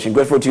the situation.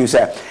 Grateful to you,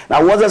 sir.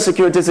 Now, what's the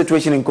security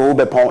situation in Kwahu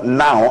Bepong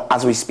now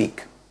as we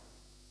speak?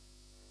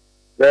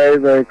 Very,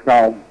 very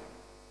calm.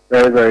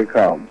 Very, very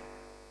calm.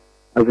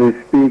 As we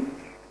speak,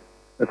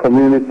 the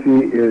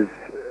community is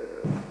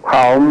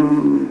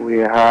calm. We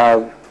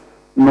have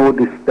no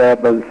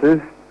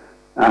disturbances,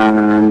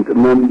 and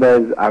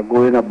members are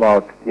going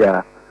about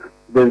their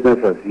business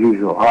as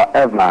usual.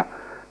 However,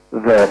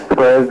 the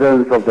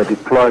presence of the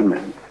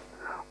deployment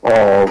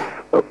of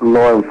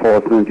law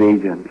enforcement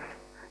agents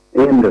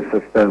in the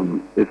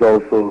system is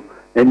also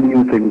a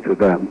new thing to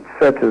them.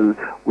 Certainly,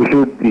 we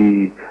should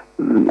be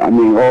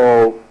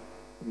all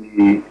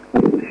the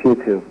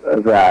initiative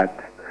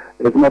that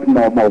it's not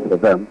normal for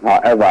them.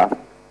 However,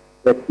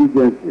 the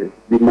agencies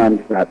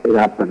demand that it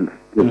happens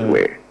this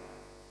way.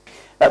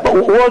 But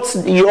what's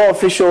your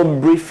official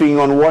briefing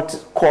on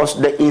what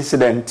caused the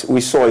incident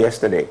we saw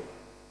yesterday?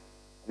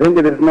 I think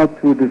it is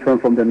not too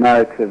different from the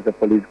narrative the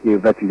police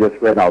gave that you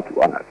just read out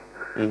to us.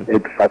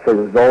 It's as a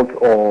result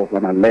of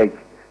an alleged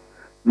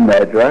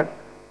murderer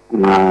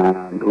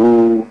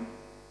who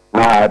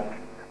had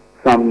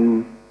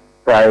some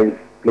price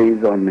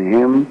placed on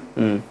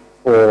him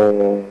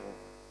or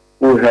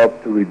who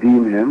helped to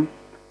redeem him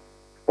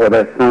for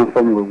the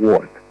ransom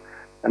reward.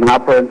 And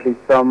apparently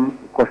some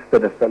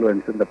costed a fellow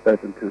and sent the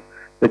person to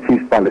the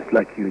chief palace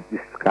like you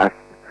discussed.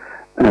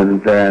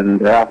 And then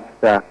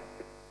thereafter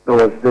there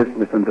was this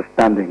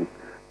misunderstanding.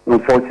 The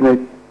unfortunate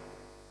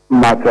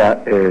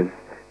matter is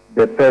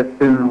the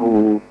person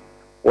who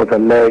was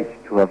alleged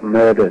to have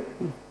murdered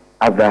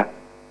other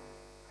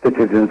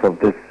citizens of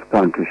this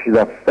country should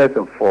have first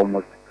and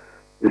foremost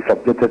been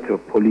subjected to a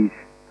police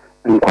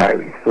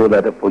inquiry so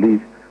that the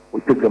police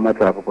will take the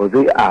matter up, because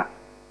they are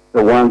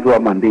the ones who are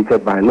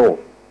mandated by law.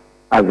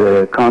 As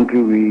a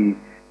country,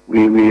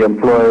 we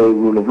employ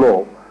rule of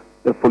law.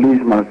 The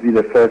police must be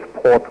the first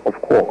port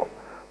of call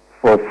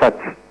for such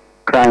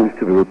crimes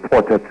to be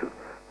reported to.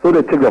 So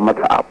they take the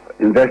matter up,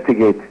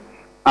 investigate,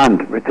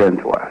 and return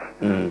to us.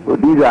 So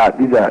these are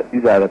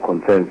the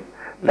concerns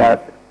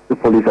that the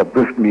police have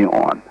briefed me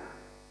on.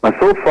 But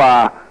so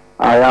far,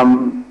 I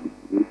am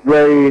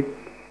very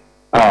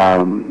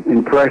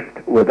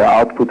impressed with the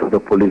output of the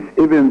police.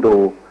 Even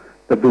though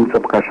there have been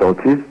some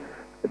casualties,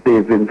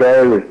 they've been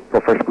very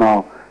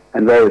professional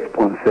and very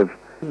responsive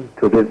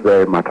to this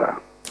very matter.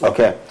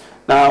 Okay.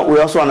 Now, we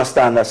also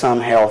understand that some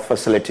health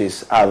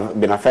facilities have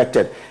been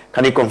affected.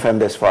 Can you confirm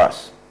this for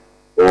us?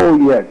 Oh,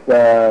 yes.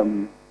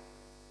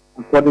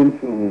 According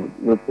to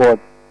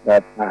reports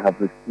that I have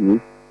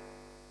received,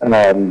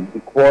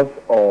 because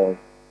of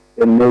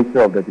the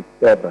nature of the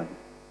disturbance,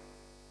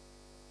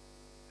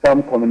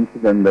 some community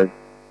members,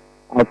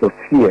 out of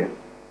fear,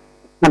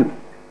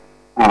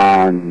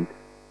 and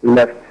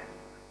left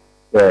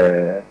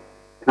the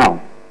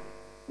town.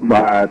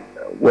 But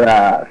we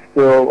are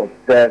still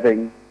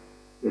observing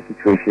the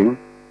situation.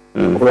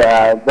 We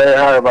are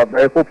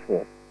very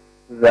hopeful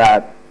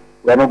that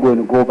we are not going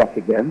to go back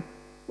again.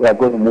 We are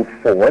going to move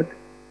forward,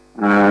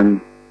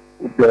 and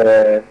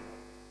the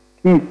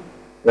peace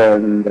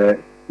and the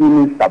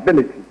human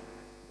stability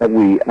that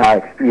we are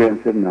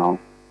experiencing now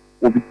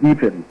will be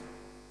deepened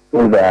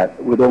so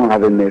that we don't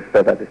have any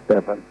further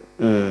disturbance.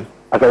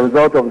 As a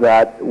result of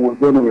that, we're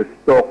going to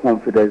restore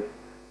confidence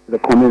to the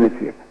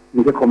community,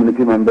 and the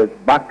community members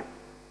back,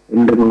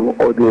 and then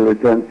they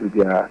return to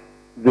their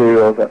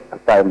various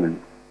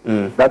assignments.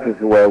 That is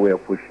where we are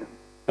pushing.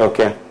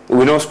 Okay.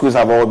 We know schools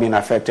have all been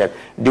affected.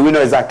 Do we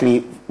know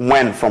exactly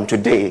when from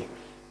today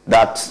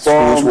that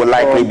schools will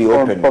likely be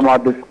open? From our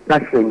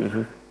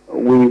discussion,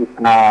 we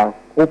are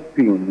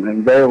hoping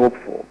and very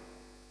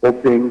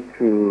hoping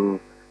to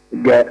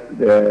get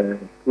the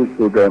school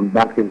children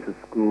back into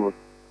school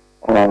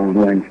on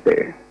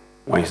Wednesday.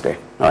 Wednesday.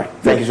 All right.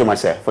 Thank you so much,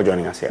 sir, for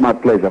joining us here. My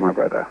pleasure, my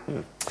brother.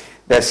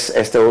 That's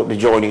still the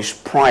Joy News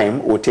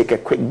Prime. We'll take a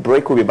quick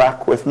break. We'll be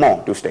back with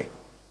more. Do stay.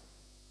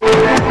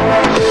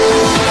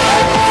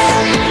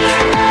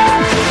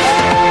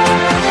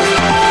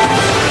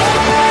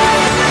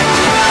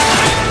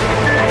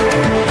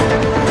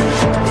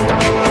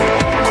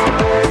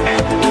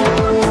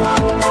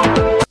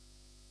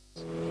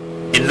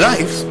 In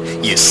life,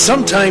 you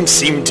sometimes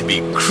seem to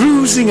be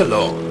cruising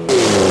along.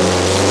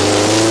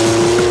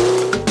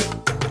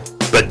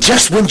 But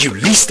just when you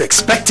least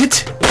expect it,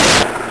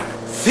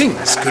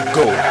 things could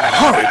go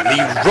horribly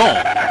wrong.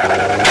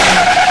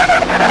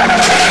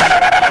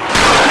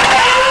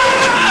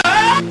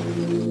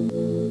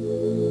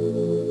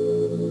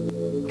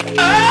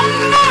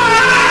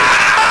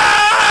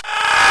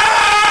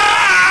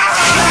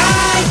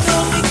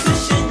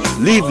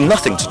 Leave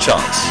nothing to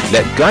chance.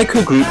 Let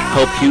Geico Group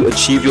help you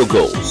achieve your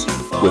goals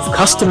with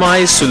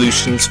customized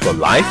solutions for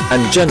life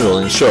and general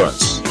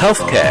insurance,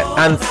 healthcare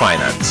and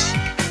finance.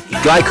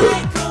 Geico,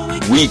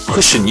 we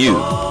cushion you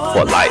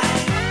for life.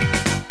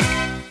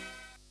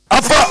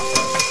 Afa,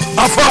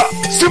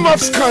 Simap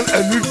scan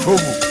and new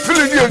promo.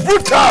 Feeling you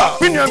brutal.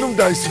 Minyanum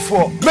dice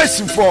for,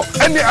 messing for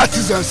any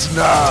artisans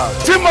now.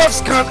 Simap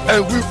scan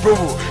and new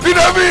promo. You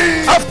know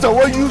me? After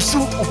what you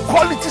see,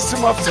 quality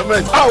Simap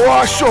cement.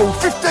 Our show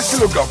 50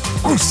 kilogram.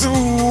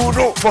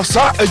 Kusuno for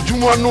sa a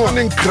jumano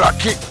and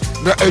crack it.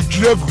 Na a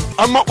drug.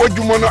 I'm not what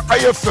you want to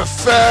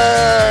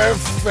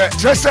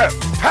just a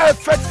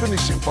perfect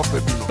finishing for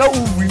baby. Now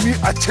we need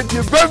a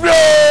chedia baby.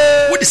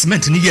 What is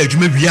meant in the year?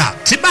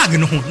 Tibag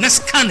no na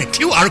scan a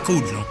QR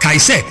code no. Kai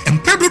say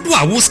empebro do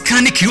a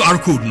scan a QR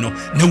code no.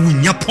 Na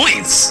winya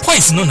points.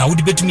 Points no na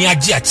would bet me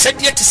agia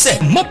chedia to say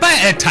mobile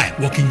airtime,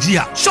 walking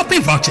gear,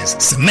 shopping vouchers,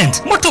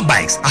 cement,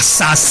 motorbikes,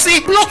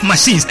 asase, block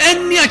machines,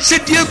 any a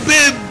chedia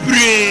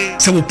baby.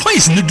 So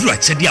points no do a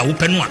chedia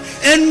open one.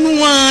 And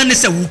one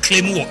is a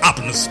claim or app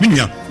no.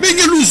 Minya,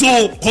 menya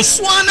luzo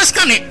koswana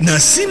scan it. Na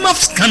Simap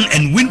scan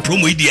and win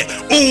promo idea.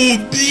 Oh,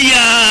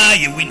 bia,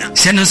 you winner.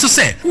 Shannon so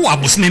say, who are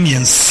Busnemi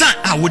and son,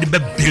 I would be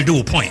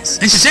build points.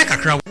 And she said,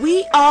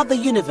 we are the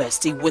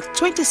university with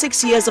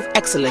 26 years of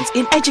excellence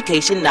in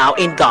education now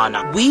in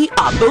Ghana. We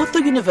are both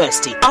the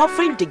university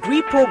offering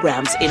degree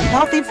programs in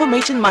health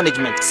information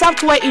management,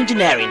 software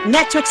engineering,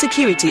 network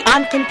security,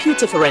 and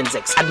computer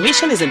forensics.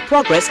 Admission is in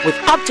progress with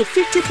up to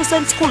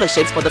 50%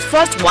 scholarships for the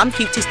first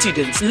 150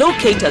 students.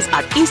 Locate us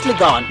at East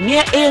Legon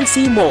near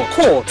ANC Mall.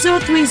 Call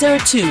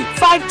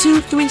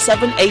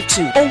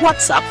 0302-523782 or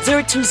WhatsApp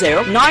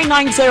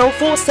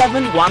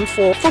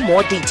 020-990-4714 for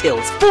more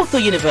details. Both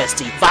the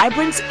university,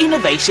 vibrance,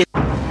 innovation.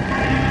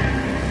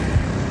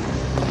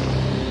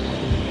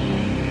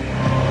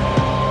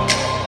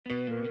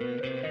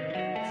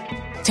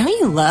 Don't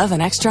you love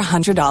an extra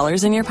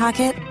 $100 in your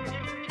pocket?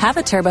 Have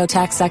a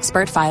TurboTax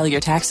expert file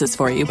your taxes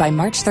for you by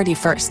March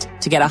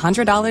 31st to get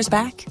 $100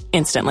 back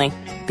instantly.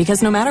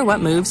 Because no matter what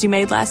moves you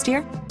made last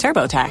year,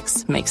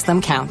 TurboTax makes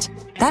them count.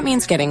 That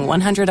means getting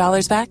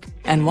 $100 back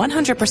and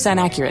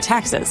 100% accurate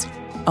taxes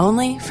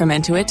only from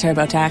Intuit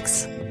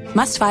TurboTax.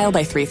 Must file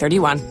by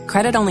 3/31.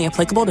 Credit only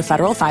applicable to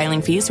federal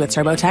filing fees with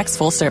TurboTax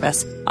full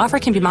service. Offer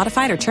can be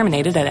modified or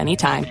terminated at any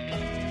time.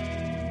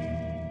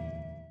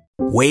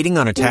 Waiting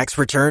on a tax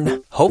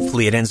return?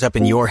 Hopefully it ends up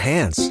in your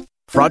hands.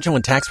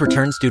 Fraudulent tax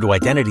returns due to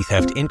identity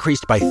theft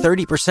increased by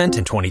 30%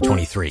 in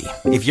 2023.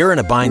 If you're in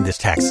a bind this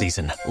tax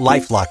season,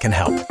 LifeLock can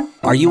help.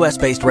 Our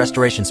U.S.-based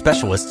restoration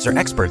specialists are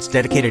experts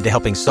dedicated to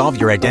helping solve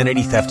your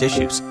identity theft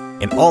issues.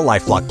 And all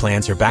LifeLock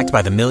plans are backed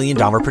by the $1 Million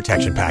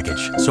Protection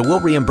Package. So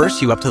we'll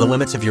reimburse you up to the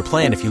limits of your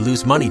plan if you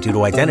lose money due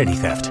to identity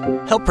theft.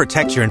 Help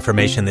protect your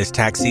information this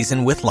tax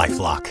season with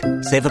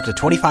LifeLock. Save up to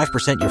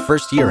 25% your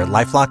first year at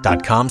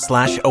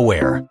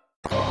LifeLock.com/aware.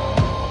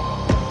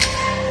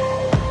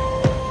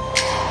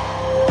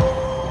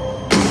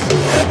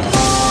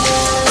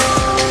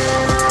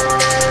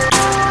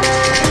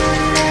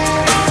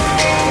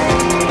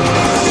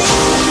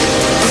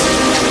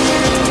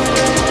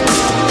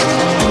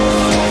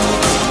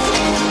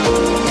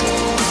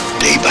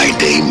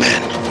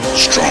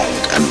 Strong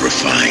and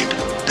refined,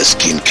 the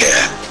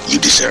skincare you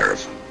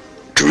deserve.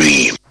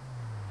 Dream.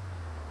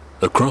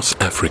 Across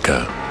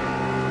Africa,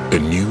 a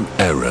new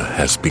era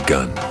has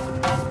begun.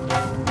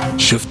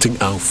 Shifting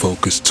our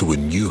focus to a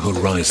new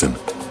horizon,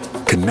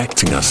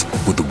 connecting us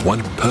with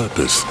one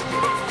purpose: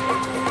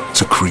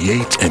 to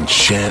create and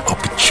share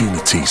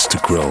opportunities to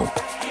grow.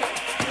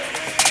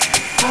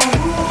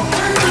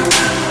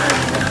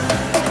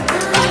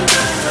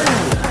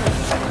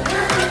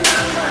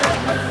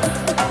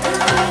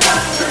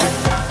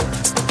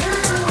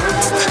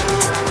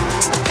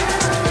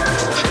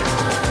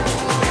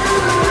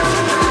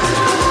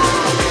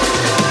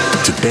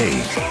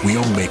 Today, we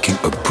are making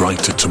a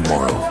brighter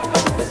tomorrow,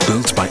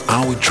 built by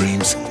our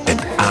dreams and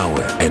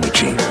our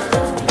energy.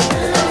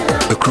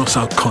 Across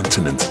our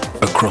continent,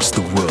 across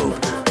the world,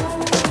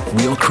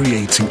 we are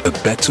creating a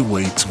better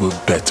way to a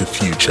better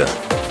future.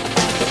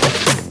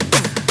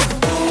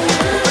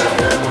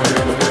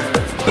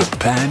 A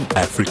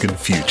Pan-African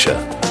future.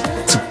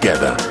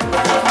 Together.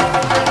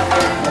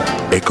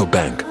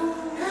 EcoBank.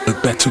 A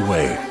better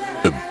way,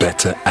 a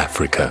better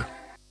Africa.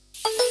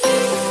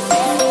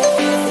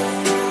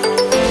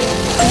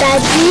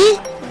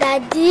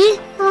 Daddy,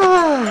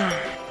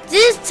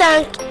 this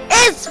tank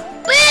is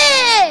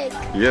big!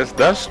 Yes,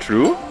 that's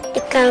true.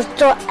 It can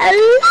store a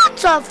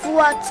lot of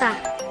water.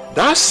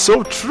 That's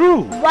so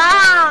true.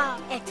 Wow!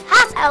 It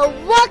has a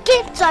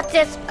working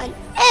tortoise on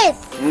it.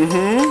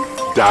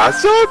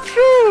 That's so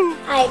true.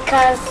 I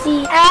can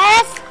see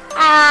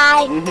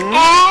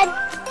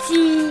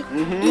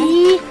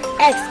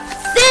SINTEX.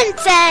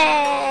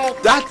 Syntax!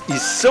 That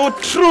is so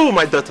true,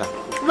 my daughter.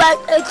 When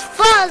it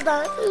falls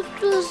down, it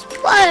will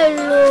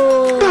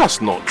spoil. That's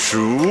not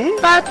true.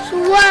 But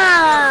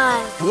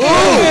why?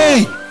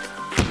 Hey!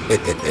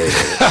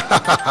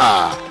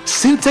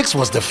 Syntex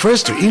was the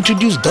first to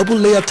introduce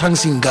double-layer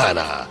tanks in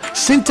Ghana.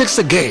 Syntex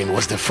again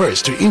was the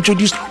first to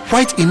introduce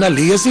white inner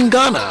layers in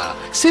Ghana.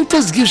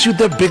 Syntex gives you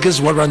the biggest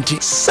warranty,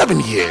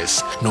 7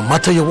 years. No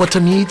matter your water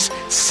needs,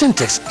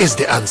 Syntex is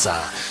the answer.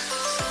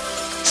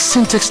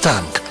 Syntex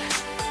tank.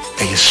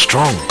 Are you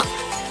strong?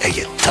 Are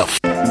you tough?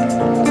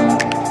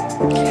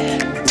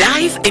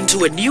 Dive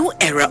into a new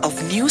era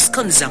of news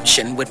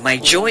consumption with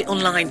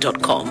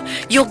myjoyonline.com,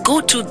 your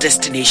go-to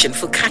destination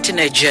for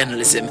cutting-edge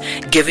journalism,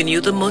 giving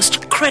you the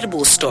most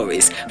credible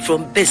stories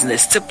from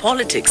business to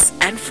politics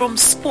and from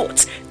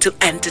sports to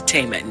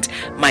entertainment.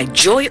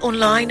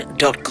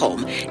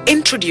 myjoyonline.com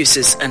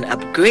introduces an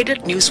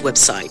upgraded news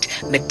website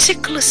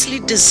meticulously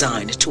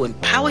designed to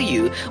empower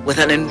you with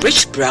an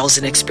enriched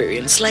browsing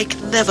experience like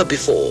never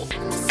before.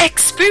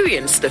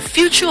 Experience the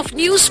future of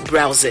news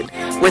browsing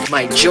with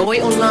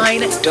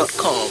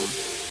myjoyonline.com.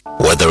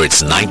 Whether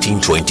it's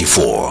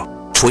 1924,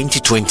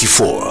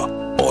 2024,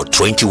 or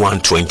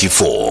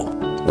 2124,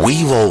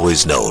 we've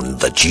always known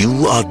that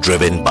you are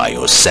driven by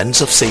your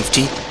sense of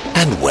safety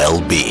and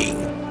well-being.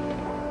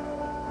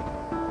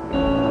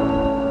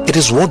 It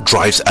is what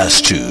drives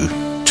us to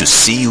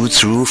see you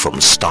through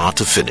from start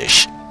to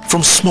finish,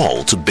 from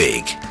small to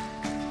big.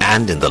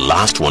 And in the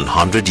last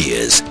 100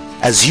 years,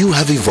 As you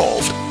have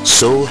evolved,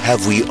 so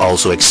have we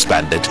also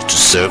expanded to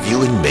serve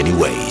you in many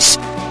ways.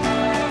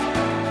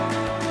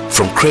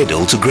 From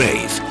cradle to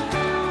grave,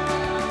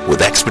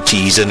 with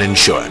expertise in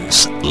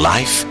insurance,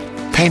 life,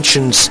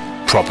 pensions,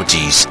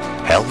 properties,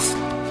 health,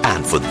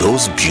 and for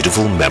those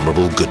beautiful,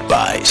 memorable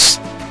goodbyes.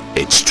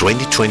 It's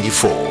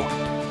 2024,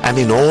 and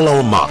in all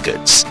our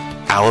markets,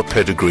 our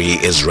pedigree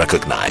is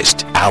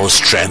recognized, our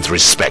strength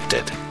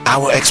respected,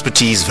 our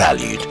expertise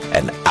valued,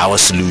 and our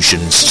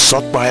solutions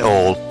sought by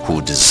all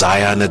who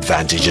desire an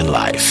advantage in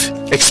life.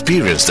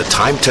 Experience the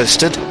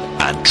time-tested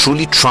and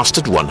truly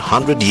trusted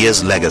 100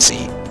 years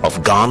legacy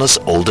of Ghana's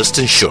oldest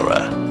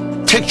insurer.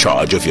 Take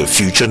charge of your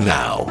future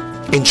now.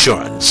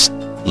 Insurance,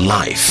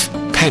 life,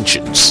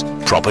 pensions,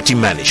 property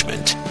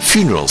management,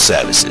 funeral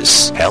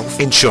services, health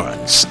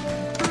insurance.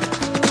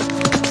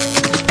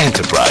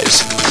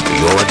 Enterprise,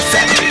 your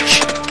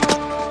advantage.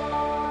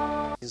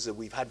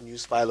 We've had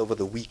news file over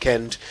the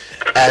weekend,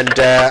 and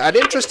an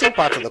interesting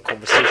part of the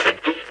conversation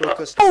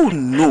focused. Oh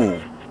no,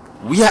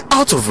 we are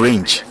out of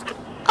range.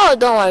 Oh,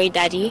 don't worry,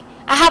 Daddy.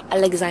 I have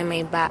Alexa in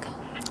my bag.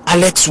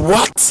 Alex,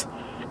 what?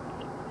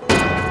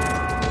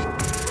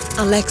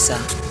 Alexa,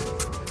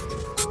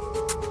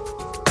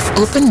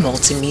 open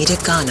Multimedia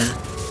Ghana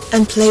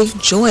and play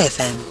Joy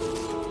FM.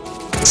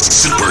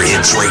 Super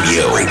Hits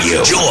Radio,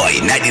 Joy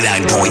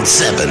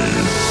 99.7.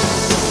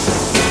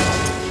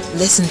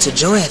 Listen to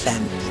Joy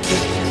FM,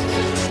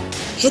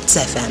 Hits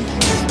FM,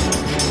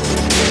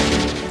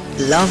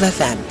 Love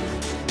FM,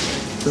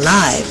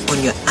 live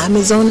on your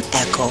Amazon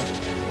Echo.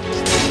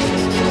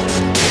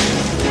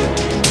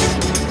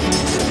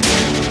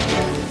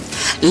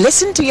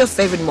 Listen to your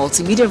favorite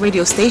multimedia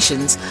radio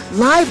stations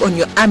live on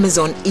your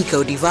Amazon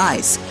Echo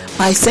device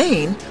by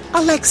saying,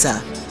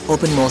 Alexa,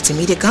 open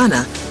Multimedia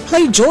Ghana,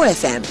 play Joy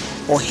FM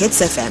or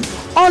Hits FM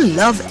or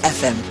Love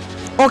FM.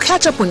 Or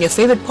catch up on your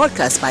favorite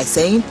podcast by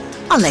saying,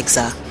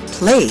 Alexa,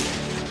 play,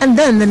 and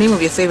then the name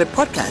of your favorite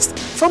podcast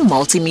from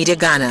Multimedia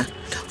Ghana.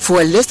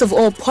 For a list of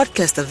all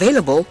podcasts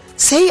available,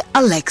 say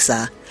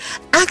Alexa.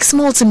 Ask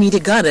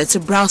Multimedia Ghana to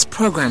browse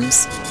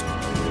programs.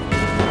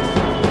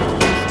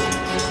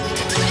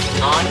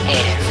 On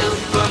air.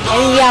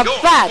 And we are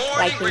back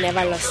like we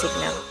never lost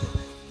signal.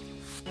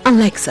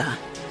 Alexa,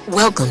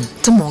 welcome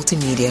to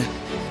Multimedia.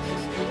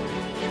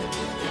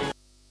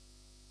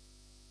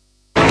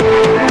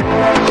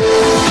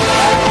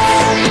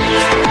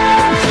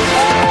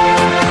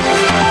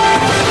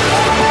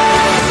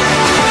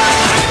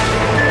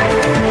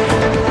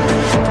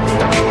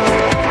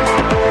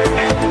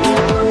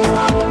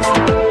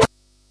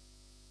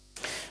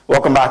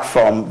 Welcome back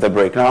from the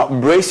break. Now,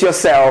 brace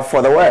yourself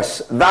for the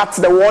worst. That's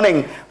the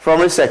warning from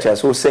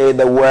researchers who say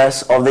the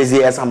worst of this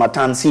year's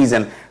Harmattan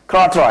season,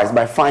 characterized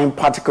by fine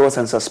particles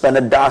and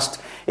suspended dust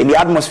in the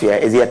atmosphere,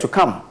 is yet to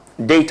come.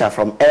 Data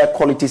from air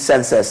quality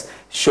sensors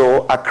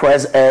show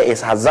Accra's air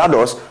is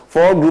hazardous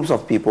for all groups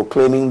of people,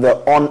 claiming the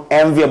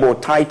unenviable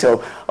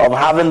title of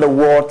having the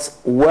world's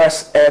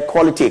worst air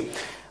quality.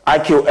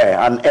 IQ Air,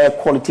 an air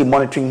quality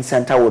monitoring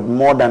center with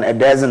more than a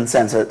dozen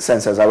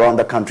sensors around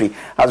the country,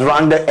 has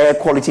ranked the air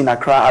quality in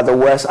Accra as the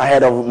worst,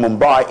 ahead of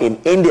Mumbai in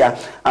India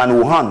and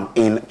Wuhan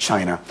in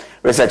China.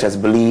 Researchers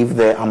believe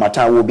the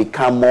Harmattan will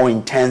become more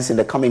intense in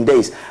the coming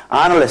days.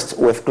 Analyst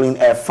with Clean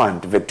Air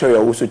Fund, Victoria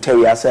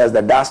Usuteria, says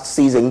the dust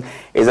season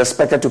is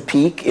expected to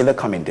peak in the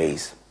coming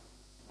days.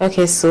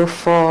 Okay, so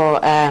for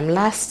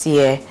last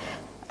year,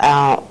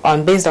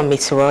 based on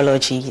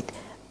meteorology,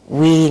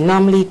 we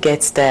normally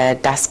get the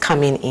dust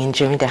coming in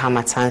during the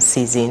Harmattan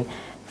season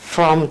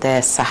from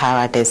the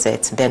Sahara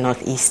Desert, the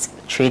northeast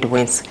trade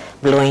winds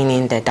blowing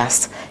in the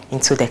dust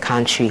into the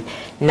country.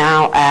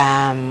 Now,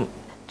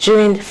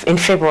 in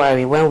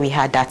February, when we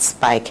had that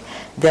spike,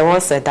 there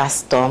was a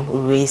dust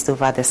storm raised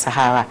over the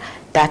Sahara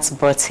that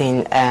brought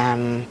in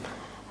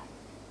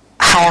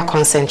higher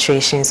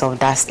concentrations of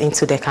dust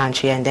into the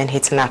country and then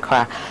hitting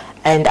Accra.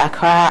 And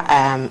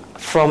Accra,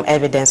 from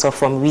evidence or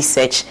from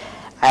research,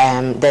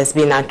 there's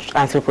been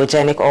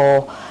anthropogenic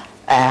or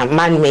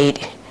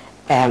man-made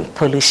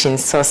pollution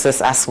sources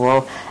as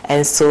well.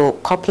 And so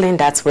coupling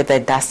that with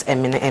the dust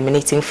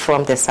emanating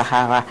from the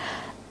Sahara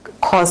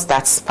caused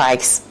that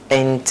spikes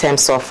in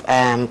terms of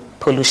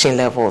pollution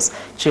levels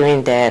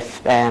during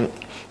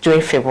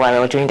February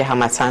or during the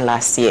Harmattan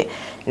last year.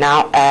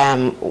 Now,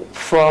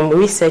 from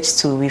research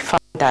too, we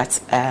found that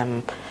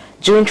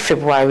during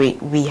February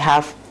we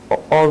have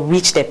or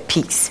reached the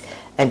peaks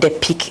and the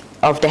peak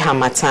of the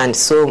Harmattan.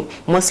 So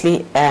mostly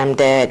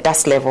the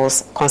dust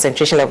levels,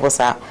 concentration levels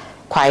are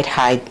quite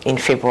high in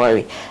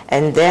February.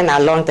 And then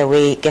along the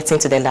way, getting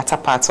to the latter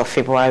parts of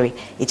February,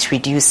 it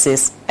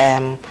reduces.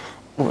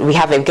 We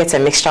get a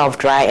mixture of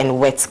dry and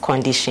wet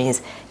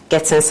conditions,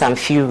 getting some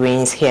few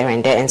rains here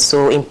and there, and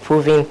so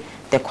improving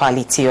the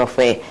quality of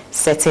air,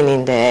 setting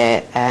in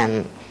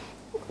the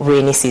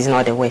rainy season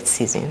or the wet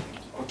season.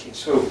 Okay,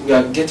 so we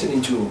are getting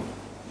into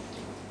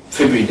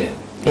February then.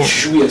 Yeah.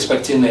 Should we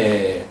expecting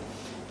a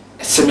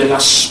similar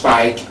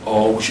spike,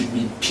 or we should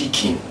be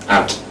peaking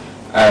at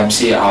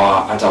say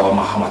our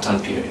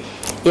Harmattan period?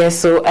 Yes,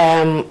 so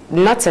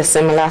not a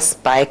similar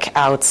spike,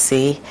 I would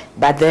say,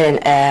 but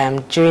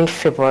then during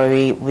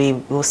February, we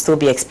will still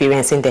be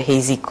experiencing the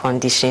hazy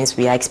conditions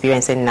we are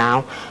experiencing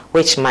now,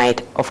 which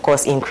might, of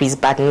course, increase,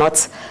 but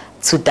not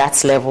to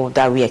that level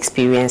that we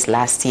experienced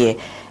last year.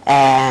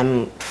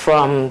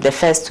 From the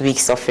first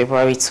weeks of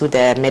February to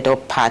the middle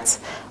part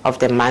of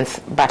the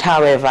month. But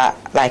however,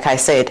 like I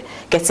said,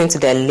 getting to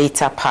the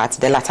latter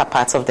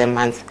part of the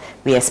month,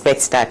 we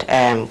expect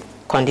that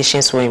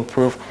conditions will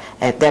improve,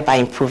 thereby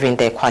improving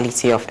the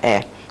quality of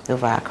air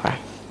over Accra.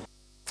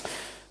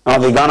 Now,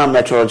 the Ghana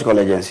Meteorological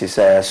Agency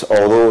says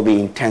although the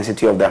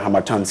intensity of the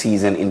Harmattan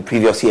season in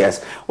previous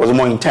years was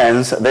more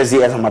intense, this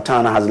year's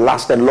Harmattan has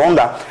lasted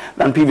longer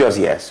than previous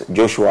years.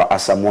 Joshua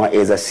Asamoah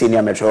is a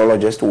senior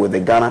meteorologist with the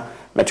Ghana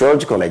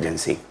Meteorological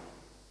Agency.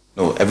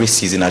 No, every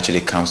season actually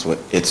comes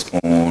with its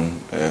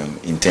own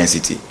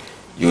intensity.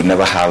 You will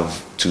never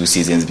have two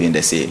seasons being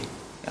the same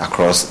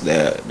across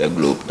the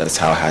globe. That's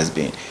how it has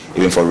been.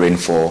 Even for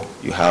rainfall,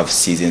 you have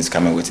seasons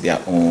coming with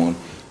their own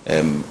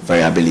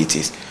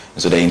variabilities.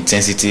 So the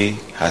intensity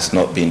has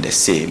not been the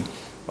same,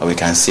 but we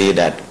can say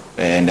that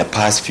in the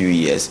past few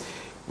years,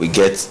 we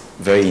get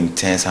very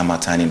intense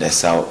Harmattan in the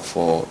south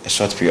for a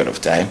short period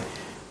of time,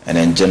 and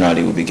then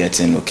generally we'll be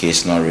getting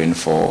occasional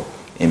rainfall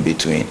in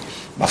between.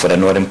 But for the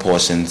northern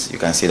portions, you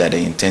can see that the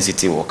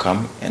intensity will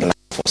come and last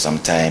for some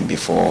time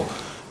before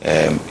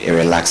it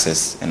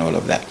relaxes and all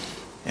of that.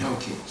 Yeah.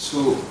 Okay,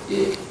 so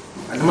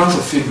at the month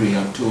of February,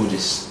 I'm told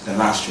is the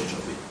last stretch of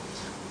it.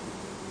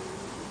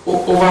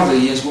 Over the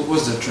years, what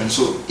was the trend?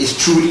 So is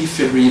truly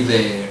February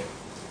the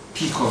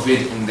peak of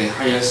it and the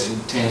highest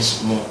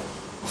intense more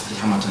of the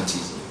Harmattan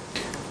season?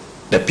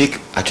 The peak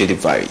actually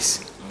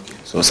varies. Okay.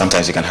 So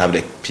sometimes you can have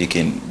the peak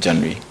in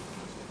January.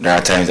 There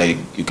are times that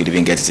you could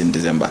even get it in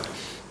December.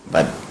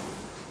 But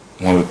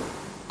when we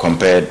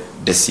compare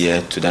this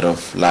year to that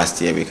of last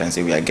year, we can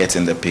say we are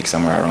getting the peak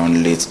somewhere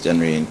around late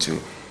January into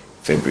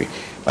February.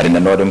 But in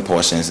the northern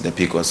portions, the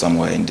peak was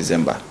somewhere in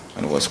December,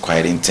 and it was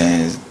quite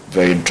intense,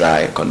 very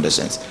dry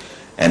conditions.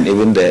 And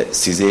even the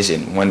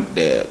cessation, when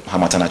the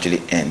Harmattan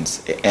actually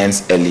ends, it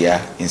ends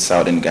earlier in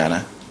southern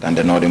Ghana than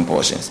the northern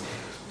portions.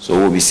 So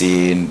we'll be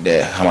seeing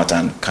the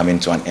Harmattan coming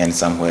to an end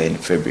somewhere in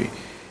February.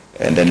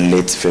 And then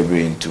late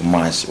February into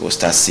March, we'll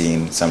start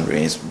seeing some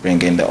rains,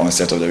 bringing the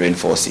onset of the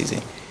rainfall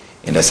season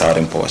in the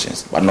southern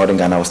portions. But northern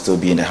Ghana will still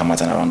be in the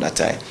Harmattan around that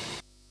time.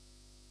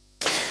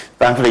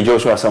 Thankfully,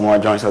 Joshua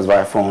Asamoah joins us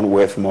via phone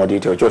with more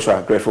detail.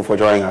 Joshua, grateful for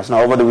joining us.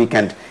 Now, over the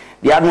weekend,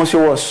 the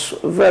atmosphere was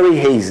very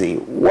hazy.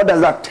 What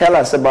does that tell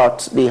us about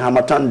the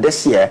Harmattan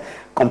this year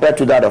compared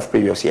to that of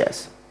previous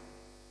years?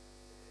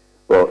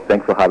 Well,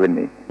 thanks for having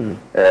me.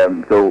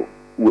 So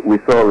we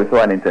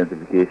saw an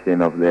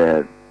intensification of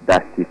the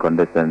dusty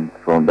conditions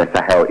from the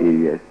Sahel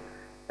areas,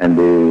 and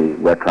they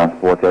were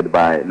transported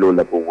by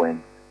low-level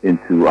winds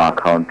into our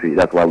country.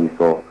 That's why we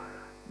saw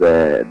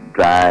the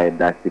dry,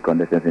 dusty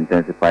conditions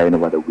intensifying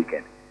over the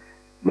weekend.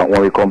 But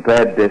when we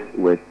compare this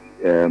with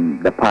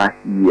the past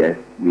years,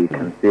 we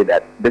can say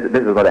that this is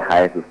not the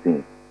highest we've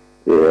seen.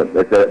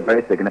 There's a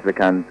very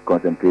significant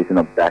concentration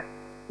of dust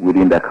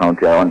within the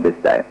country around this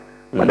time,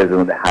 but this is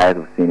not the highest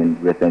we've seen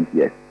in recent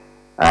years.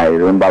 I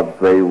remember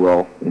very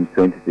well in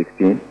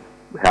 2016,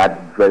 we had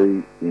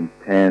very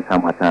intense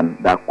Harmattan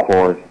that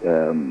caused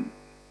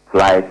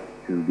flights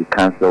to be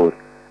cancelled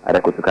at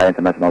the Klutse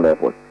International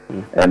Airport.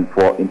 And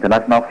for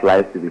international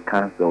flights to be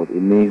cancelled, it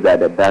means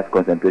that the dust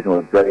concentration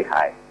was very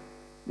high,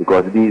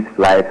 because these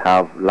flights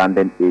have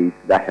landing aids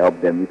that help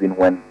them even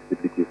when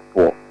visibility is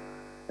poor.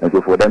 And so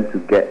for them to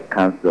get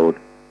cancelled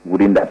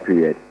within that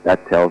period,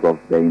 that tells of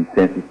the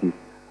intensity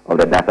of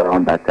the dust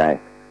around that time.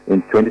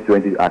 In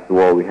 2020 as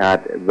well, we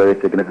had a very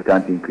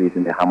significant increase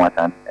in the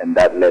Harmattan, and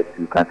that led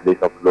to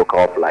cancellation of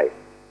local flights.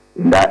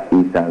 In that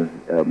instance,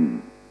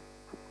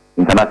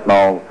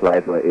 international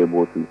flights were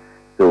able to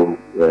go.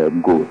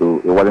 So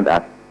it wasn't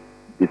as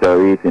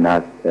deteriorating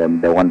as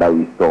the one that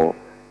we saw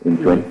in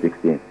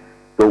 2016.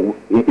 So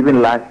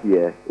even last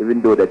year,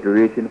 even though the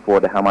duration for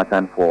the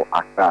Harmattan for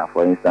Accra,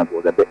 for instance,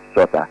 was a bit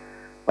shorter,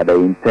 but the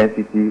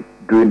intensity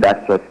during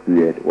that short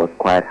period was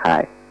quite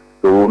high.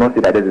 So we will not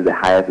say that this is the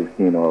highest we've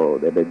seen or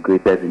the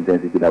greatest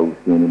intensity that we've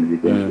seen in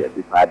recent years.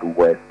 We've had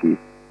worst case.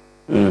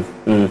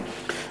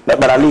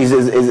 But at least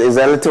it's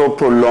a little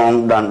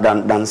prolonged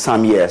than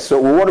some years. So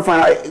we want to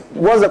find out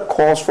what's the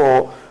cause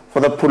for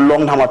the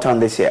prolonged Harmattan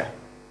this year.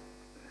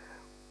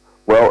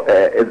 Well,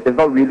 it's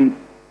not really.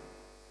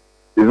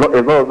 It's not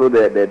also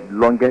the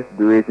longest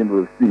duration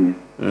we've seen,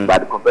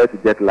 but compared to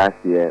just last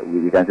year,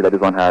 we can see that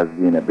this one has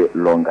been a bit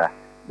longer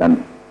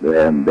than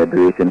the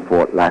duration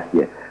for last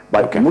year.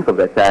 But most of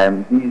the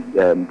time, these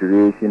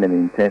duration and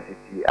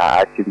intensity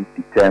are actually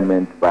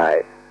determined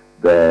by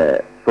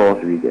the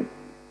source region.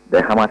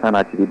 The Harmattan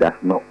actually does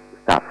not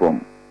start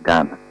from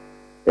Ghana.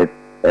 It's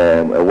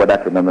a weather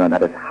phenomenon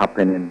that is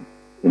happening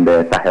in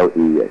the Sahel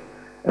areas.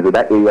 And so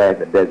that area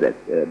is a desert.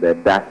 The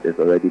dust is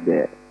already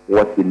there.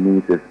 What it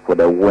needs is for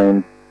the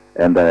winds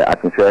and the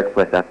atmospheric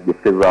pressure to be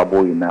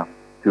favorable enough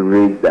to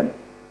raise them.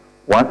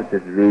 Once it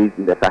is raised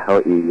in the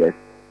Sahel areas,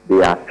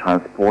 they are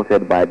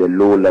transported by the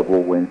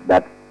low-level winds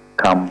that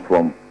come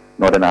from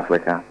Northern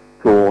Africa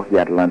towards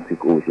the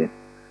Atlantic Ocean.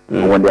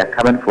 So when they are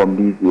coming from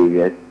these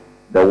areas,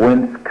 the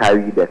winds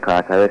carry the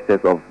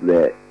characteristics of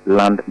the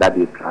land that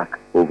they track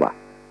over.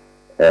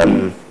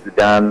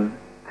 Sudan,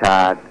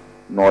 Chad,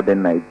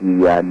 Northern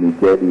Nigeria,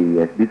 Niger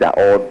areas, these are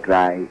all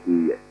dry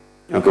areas.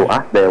 Okay. So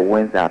as the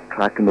winds are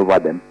tracking over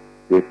them,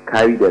 they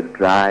carry the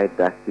dry,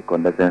 dusty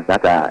conditions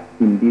that are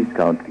in these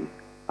countries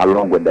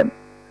along with them.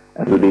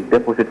 And so they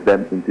deposit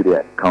them into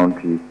their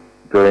country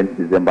during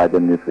December,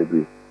 January,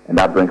 February, and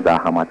that brings our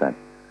Harmattan.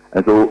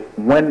 And so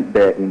when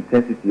the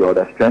intensity or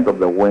the strength of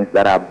the winds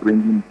that are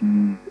bringing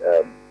these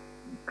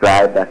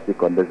dry, dusty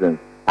conditions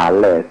are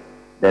less,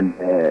 then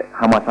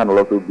Harmattan will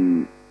also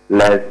be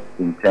less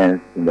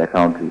intense in the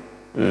country.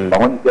 But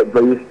when you get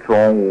very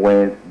strong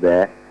winds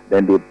there,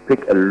 then they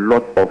pick a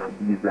lot of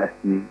these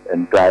dusty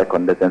and dry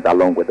conditions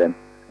along with them.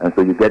 And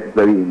so you get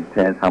very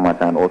intense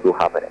Harmattan also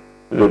happening.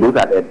 So those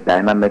are the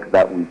dynamics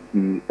that we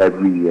see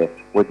every year,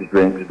 which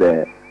brings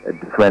the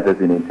differences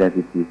in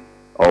intensity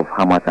of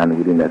Harmattan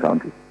within the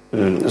country.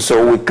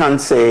 So we can't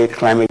say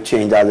climate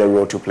change has a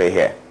role to play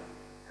here.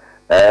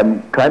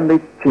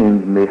 Climate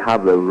change may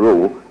have a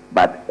role,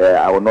 but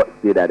I will not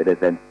say that it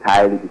is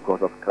entirely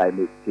because of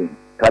climate change.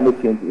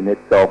 Climate change in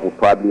itself will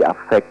probably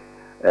affect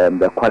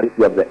the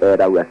quality of the air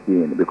that we are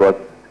seeing, because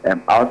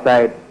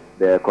outside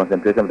the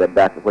concentration of the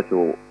dust, which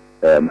will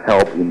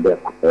help in the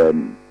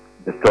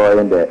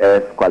destroying the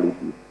air's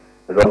quality,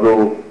 there's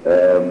also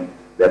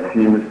the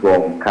fumes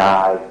from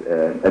cars,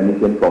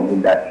 emissions from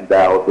industry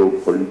that are also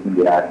polluting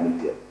the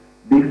atmosphere.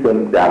 These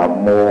things are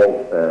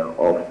more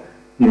of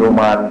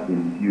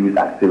human-induced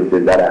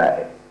activities that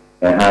are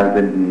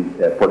enhancing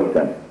these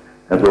pollutants.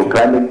 And so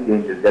climate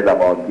change is just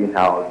about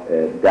greenhouse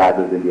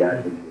gases in the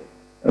atmosphere.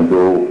 And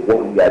so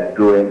what we are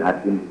doing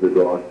as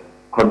individuals,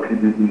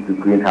 contributing to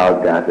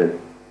greenhouse gases,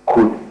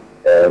 could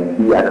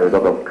be as a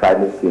result of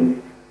climate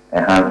change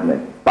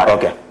enhancement.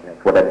 But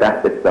for the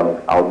dust itself,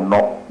 I would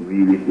not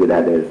really say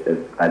that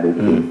is climate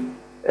change.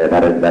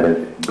 That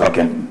is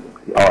okay.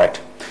 All right.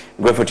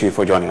 Grateful to you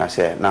for joining us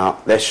here. Now,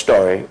 this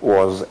story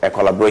was a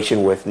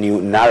collaboration with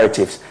New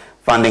Narratives.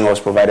 Funding was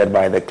provided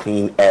by the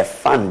Clean Air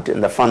Fund,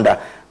 and the funder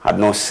had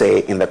no say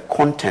in the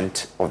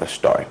content of the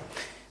story.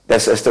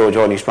 This is still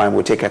Joy News Prime.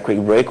 We'll take a quick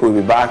break. We'll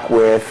be back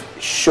with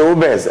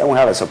Showbiz, and we'll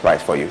have a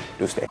surprise for you.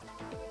 Do stay.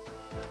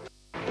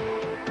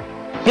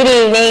 Good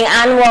evening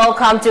and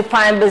welcome to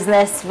Prime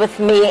Business with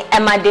me,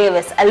 Emma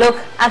Davis. A look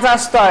at our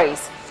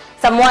stories.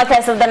 Some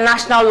workers of the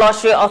National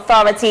Lottery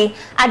Authority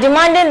are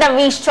demanding the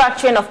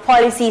restructuring of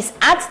policies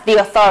at the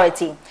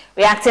authority,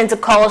 reacting to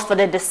calls for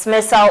the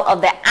dismissal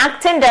of the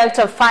Acting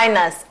Director of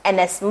Finance,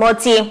 Ernest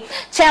Moti,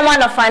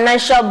 Chairman of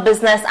Financial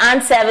Business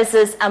and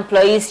Services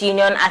Employees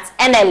Union at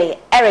NLA,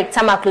 Eric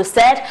Tamaklu,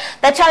 said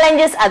the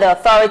challenges at the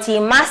authority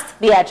must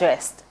be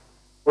addressed.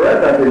 For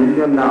us as a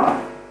union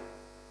now,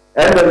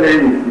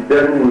 NLA is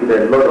dealing with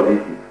a lot of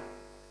issues.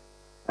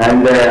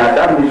 And at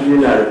that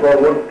meeting, I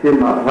recall what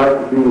came up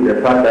has to do with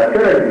the fact that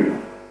currently,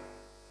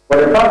 for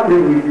the past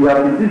 3 weeks, we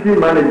have decision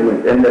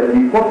management and that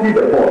we copy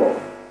the board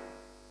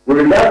with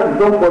regard to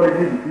some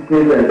policy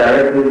decisions and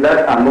directives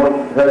that are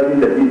not helping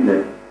the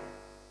business.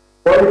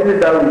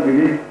 Policies that we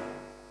believe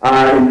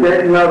are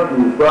intentional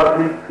to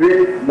probably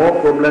create more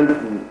problems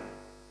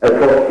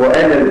for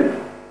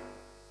NLA.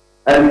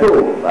 And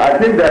so, I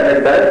think that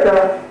the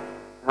director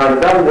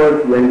has done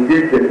well to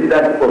engage the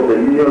leadership of the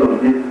union on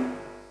this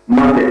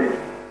market.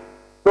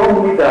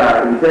 Some which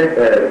are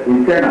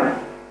internal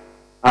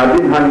are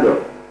being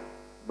handled.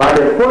 But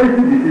the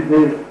policy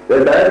decisions,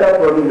 the director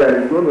promised that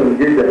is going to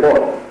engage the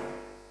board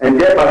and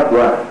get back to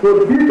us.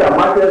 So these are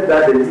matters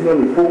that the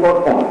union is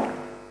focused on.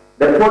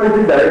 The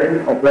policy direction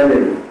of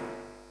NLA.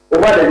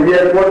 Over the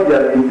years, what we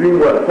have been doing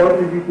was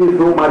contributing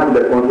so much to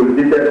the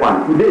consolidated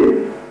fund.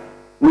 Today,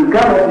 we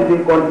cannot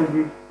even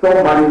contribute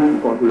some money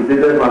to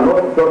consolidated fund,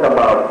 not to talk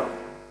about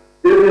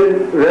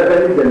even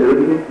revenue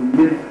generation to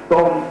meet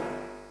some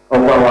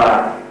of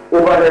our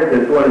overheads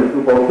and so on and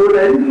so forth. So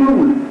the issue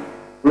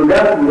with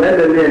regard to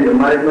NLA and the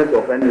management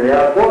of NLA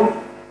has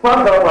gone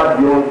far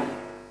beyond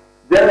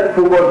just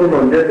focusing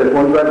on just the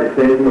contract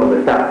extension of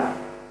the staff.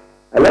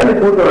 And let me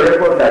put on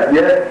record that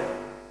yes,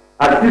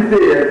 at 60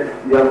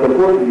 years, we are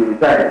supposed to be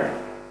retired.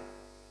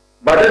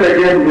 But then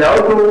again, we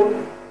are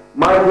also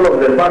mindful of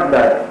the fact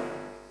that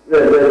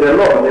the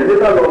law, the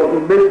labor law also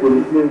makes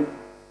provisions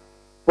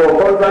for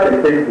contract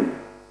extension.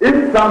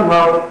 If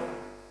somehow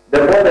the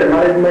board and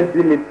management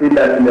deem it fit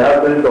that in the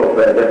absence of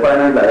the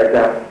finance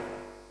director,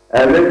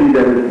 maybe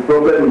there is a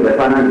problem in the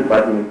finance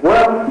department.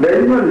 Well, the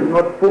union is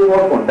not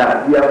focused on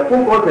that. We are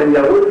focused and we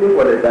are waiting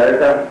for the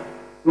director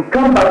to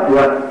come back to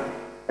us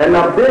and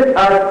update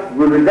us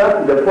with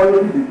regard to the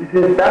policy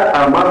decisions that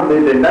are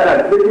man-made and that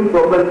are creating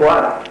problems for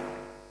us.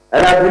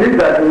 And I believe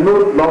that in no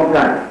long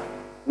time,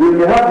 we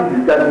may have this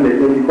discussion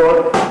again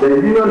because the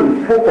union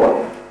is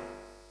focused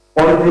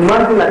on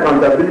demanding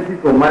accountability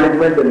from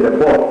management and the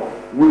board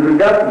with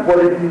regard to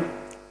policy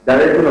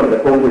direction of the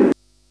company.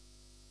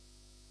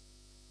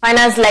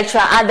 Finance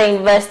lecturer at the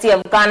University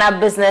of Ghana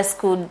Business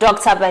School,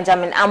 Dr.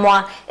 Benjamin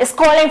Amwa, is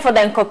calling for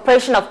the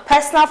incorporation of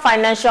personal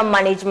financial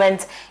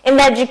management in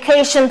the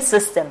education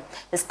system.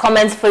 His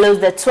comments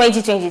follows the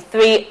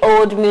 2023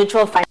 Old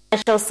Mutual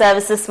Financial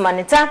Services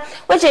Monitor,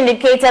 which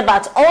indicated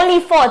that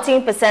only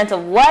 14%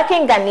 of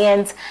working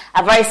Ghanaians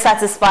are very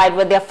satisfied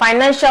with their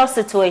financial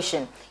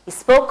situation. He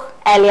spoke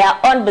earlier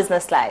on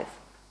Business Live.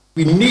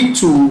 We need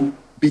to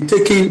be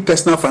taking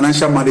personal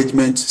financial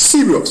management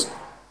serious.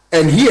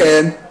 And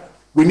here,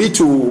 we need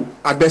to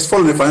address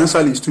following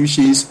financial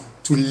institutions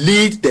to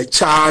lead the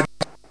charge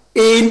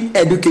in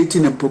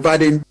educating and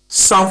providing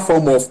some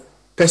form of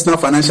personal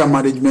financial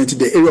management in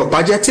the area of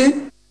budgeting,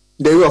 in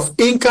the area of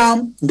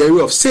income, in the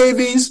area of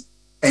savings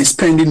and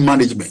spending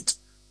management.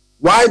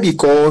 Why?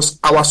 Because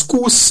our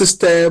school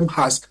system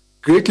has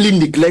greatly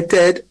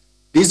neglected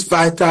this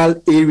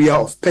vital area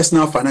of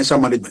personal financial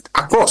management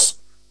across,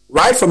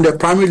 right from the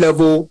primary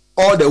level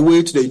all the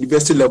way to the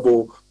university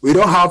level. We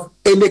don't have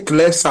any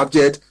clear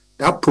subject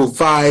that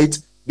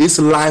provides this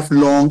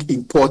lifelong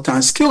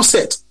important skill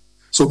set.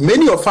 So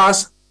many of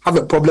us have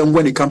a problem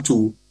when it comes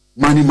to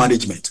money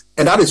management.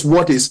 And that is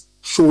what is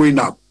showing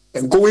up.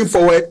 And going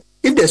forward,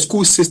 if the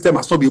school system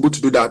has not been able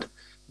to do that,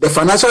 the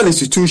financial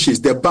institutions,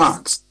 the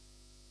banks,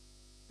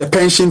 the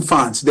pension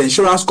funds, the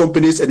insurance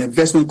companies and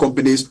investment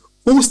companies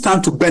who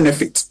stand to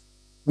benefit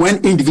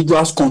when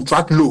individuals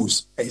contract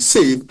loans and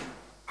save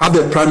have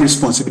the primary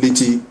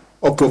responsibility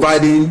of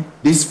providing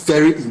this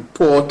very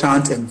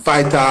important and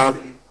vital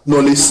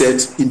knowledge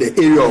set in the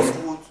area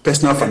of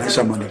personal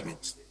financial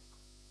management.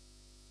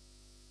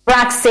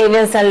 BRAC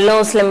Savings and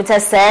Loans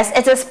Limited says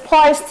it is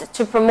poised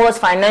to promote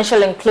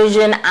financial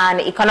inclusion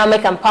and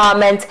economic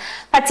empowerment,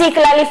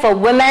 particularly for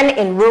women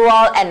in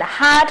rural and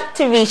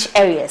hard-to-reach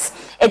areas.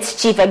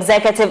 Its Chief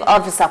Executive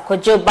Officer,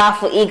 Kojo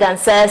Bafu Egan,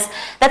 says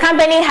the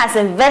company has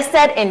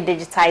invested in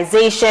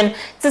digitization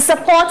to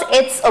support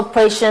its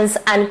operations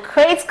and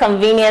create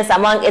convenience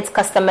among its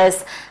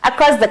customers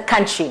across the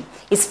country.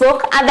 He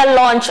spoke at the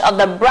launch of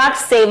the BRAC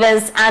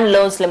Savings and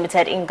Loans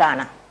Limited in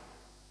Ghana.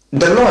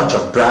 The launch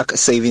of BRAC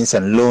Savings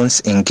and Loans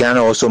in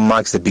Ghana also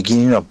marks the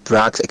beginning of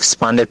BRAC's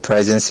expanded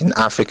presence in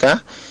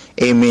Africa,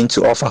 aiming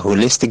to offer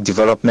holistic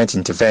development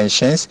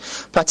interventions,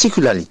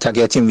 particularly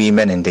targeting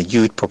women and the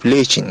youth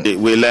population.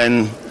 We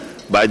learn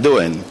by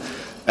doing.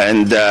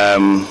 And,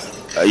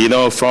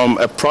 from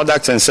a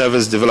product and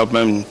service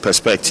development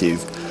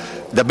perspective,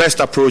 the best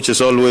approach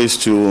is always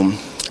to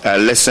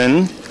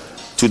listen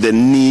to the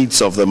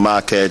needs of the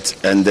market,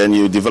 and then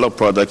you develop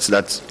products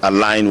that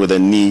align with the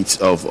needs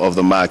of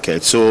the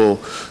market. So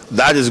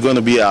that is going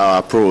to be our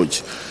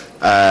approach.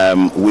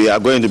 We are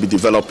going to be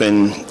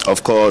developing,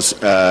 of course,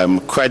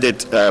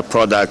 credit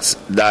products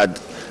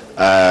that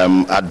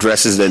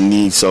addresses the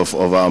needs of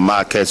our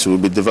markets. We'll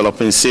be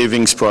developing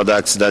savings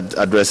products that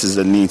addresses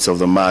the needs of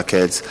the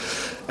markets.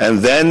 And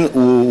then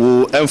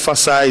we'll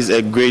emphasize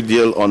a great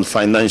deal on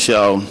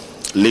financial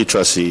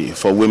literacy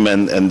for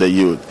women and the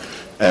youth.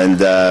 And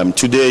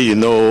today,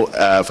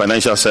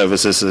 financial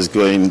services is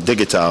going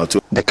digital.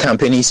 The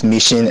company's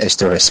mission is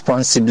to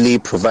responsibly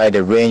provide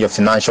a range of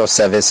financial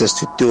services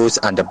to those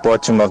at the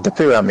bottom of the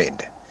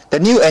pyramid. The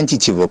new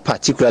entity will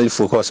particularly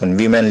focus on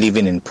women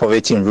living in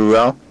poverty in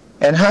rural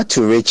and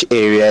hard-to-reach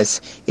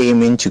areas,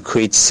 aiming to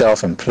create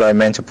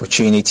self-employment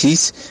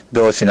opportunities,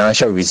 build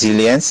financial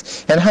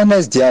resilience, and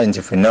harness their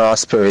entrepreneurial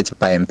spirit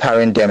by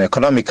empowering them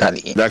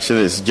economically.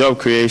 Actually, it's job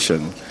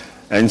creation.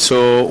 And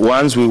so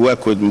once we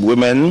work with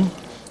women,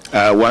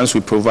 once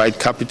we provide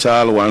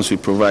capital, once we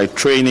provide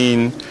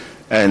training,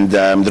 and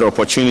the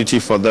opportunity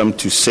for them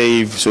to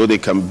save so they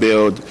can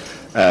build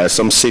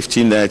some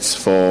safety nets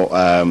for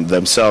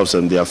themselves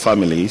and their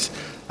families,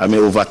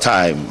 over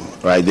time,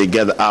 right, they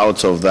get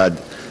out of that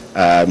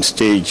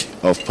stage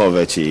of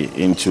poverty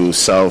into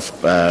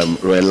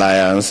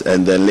self-reliance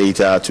and then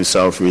later to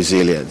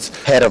self-resilience.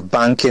 Head of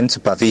Banking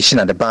Supervision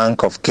at the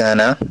Bank of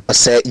Ghana,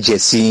 Ose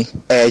Jesse,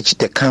 urged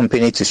the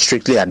company to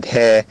strictly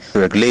adhere to the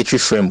regulatory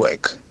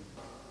framework.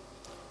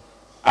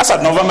 As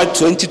of November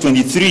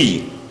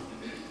 2023,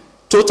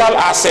 total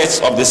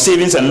assets of the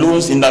savings and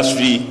loans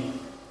industry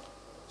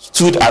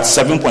stood at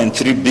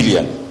 7.3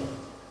 billion,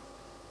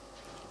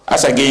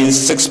 as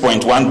against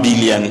 6.1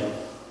 billion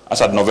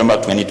as of November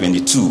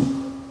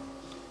 2022.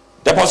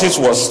 Deposits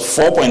was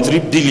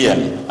 4.3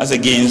 billion as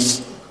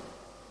against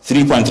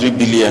 3.3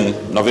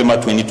 billion November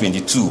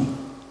 2022.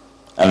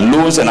 And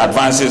loans and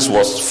advances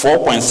was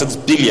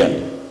 4.6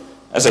 billion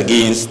as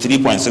against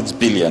 3.6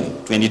 billion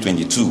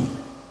 2022.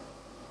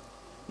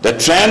 The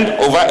trend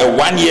over a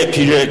one-year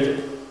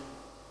period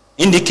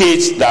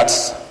indicates that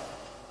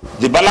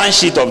the balance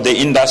sheet of the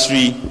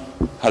industry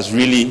has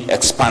really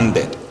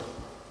expanded.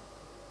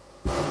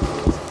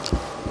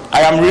 I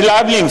am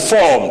reliably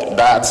informed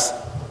that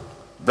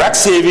BRAC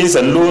Savings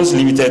and Loans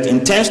Limited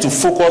intends to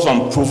focus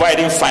on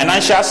providing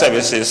financial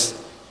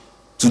services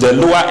to the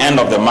lower end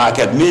of the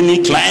market,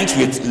 mainly clients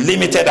with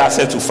limited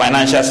access to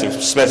financial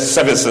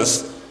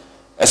services,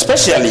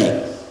 especially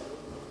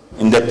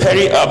in the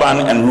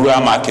peri-urban and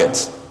rural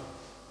markets.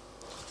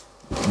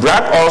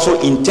 BRAC also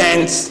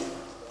intends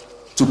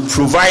to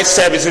provide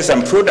services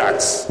and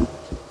products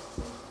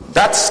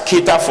that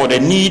cater for the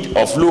need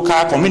of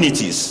local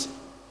communities,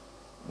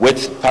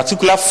 with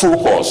particular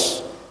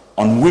focus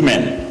on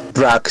women.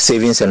 BRAC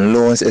Savings and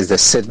Loans is the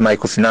 6th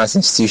microfinance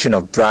institution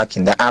of BRAC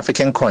in the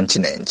African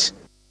continent.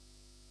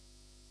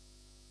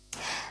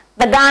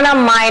 The Ghana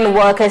Mine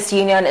Workers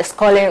Union is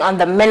calling on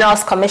the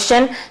Minerals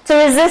Commission to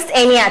resist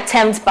any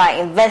attempt by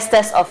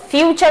investors of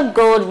future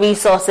gold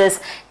resources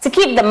to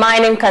keep the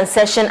mining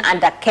concession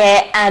under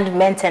care and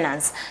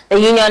maintenance. The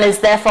union is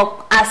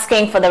therefore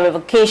asking for the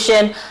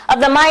revocation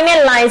of the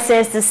mining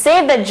license to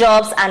save the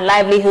jobs and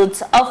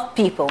livelihoods of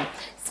people.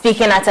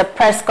 Speaking at a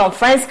press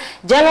conference,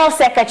 General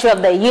Secretary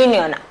of the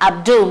Union,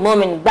 Abdul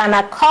Mumin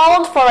Bana,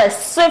 called for a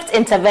swift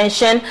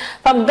intervention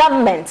from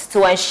government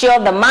to ensure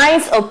the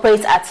mines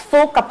operate at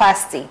full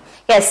capacity.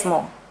 Here's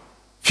more.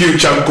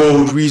 Future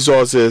Gold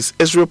Resources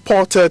is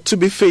reported to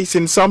be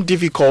facing some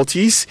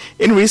difficulties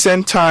in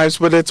recent times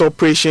with its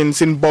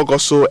operations in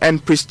Bogoso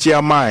and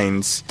Pristia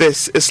mines.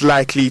 This is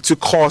likely to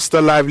cost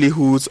the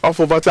livelihoods of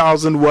over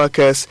 1,000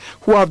 workers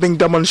who have been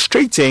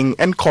demonstrating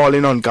and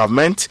calling on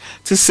government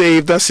to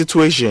save the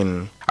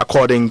situation.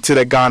 According to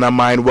the Ghana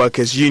Mine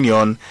Workers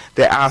Union,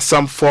 there are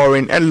some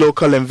foreign and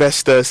local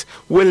investors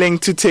willing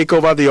to take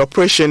over the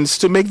operations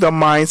to make the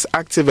mines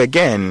active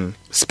again.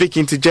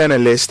 Speaking to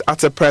journalists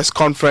at a press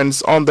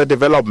conference on the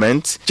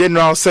development,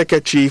 General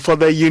Secretary for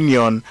the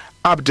Union,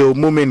 Abdul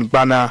Mumin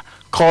Bana,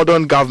 called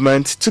on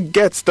government to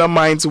get the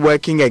mines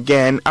working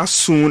again as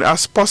soon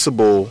as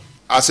possible.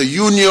 As a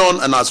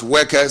union and as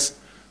workers,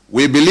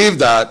 we believe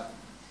that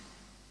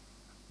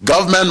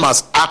government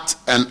must act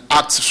and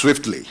act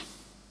swiftly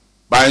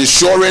by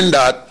ensuring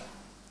that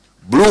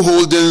Blue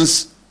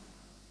Holdings,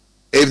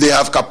 if they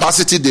have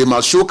capacity, they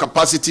must show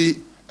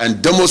capacity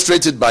and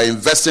demonstrate it by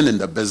investing in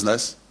the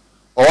business,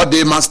 or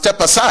they must step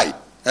aside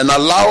and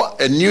allow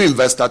a new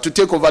investor to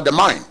take over the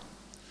mine.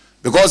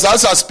 Because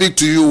as I speak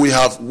to you, we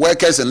have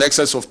workers in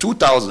excess of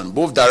 2,000,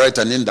 both direct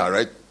and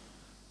indirect,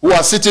 who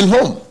are sitting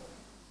home.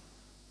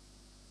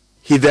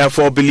 He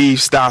therefore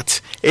believes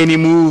that any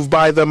move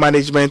by the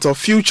management of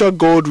Future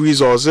Gold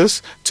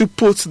Resources to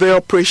put the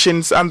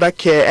operations under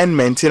care and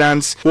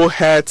maintenance will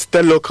hurt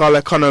the local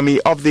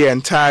economy of the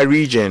entire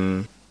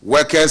region.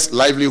 Workers'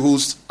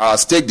 livelihoods are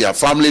at stake, their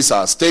families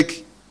are at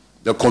stake,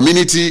 the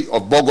community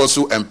of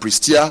Bogoso and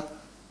Pristia,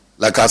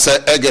 like I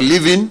said, earn a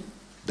living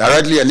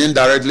directly and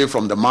indirectly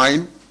from the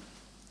mine.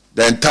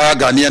 The entire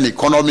Ghanaian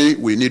economy,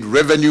 we need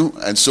revenue,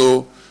 and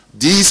so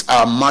these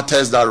are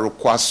matters that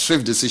require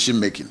swift decision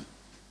making.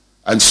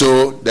 And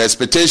so the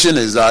expectation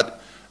is that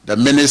the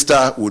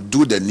minister would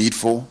do the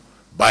needful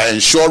by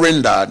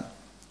ensuring that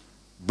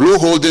Blue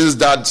Holdings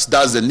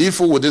does the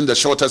needful within the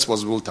shortest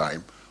possible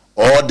time,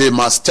 or they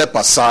must step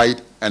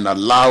aside and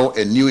allow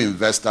a new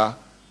investor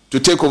to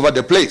take over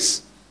the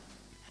place.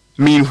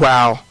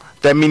 Meanwhile,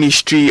 the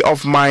Ministry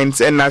of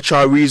Mines and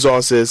Natural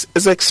Resources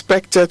is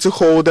expected to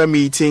hold a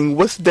meeting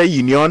with the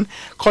union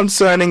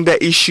concerning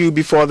the issue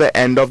before the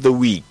end of the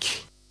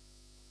week.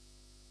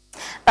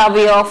 That'll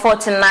be all for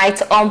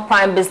tonight on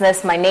Prime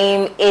Business. My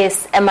name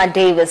is Emma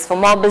Davis. For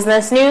more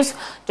business news,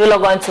 do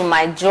log on to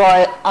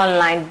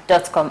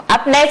myjoyonline.com.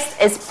 Up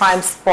next is Prime Sport.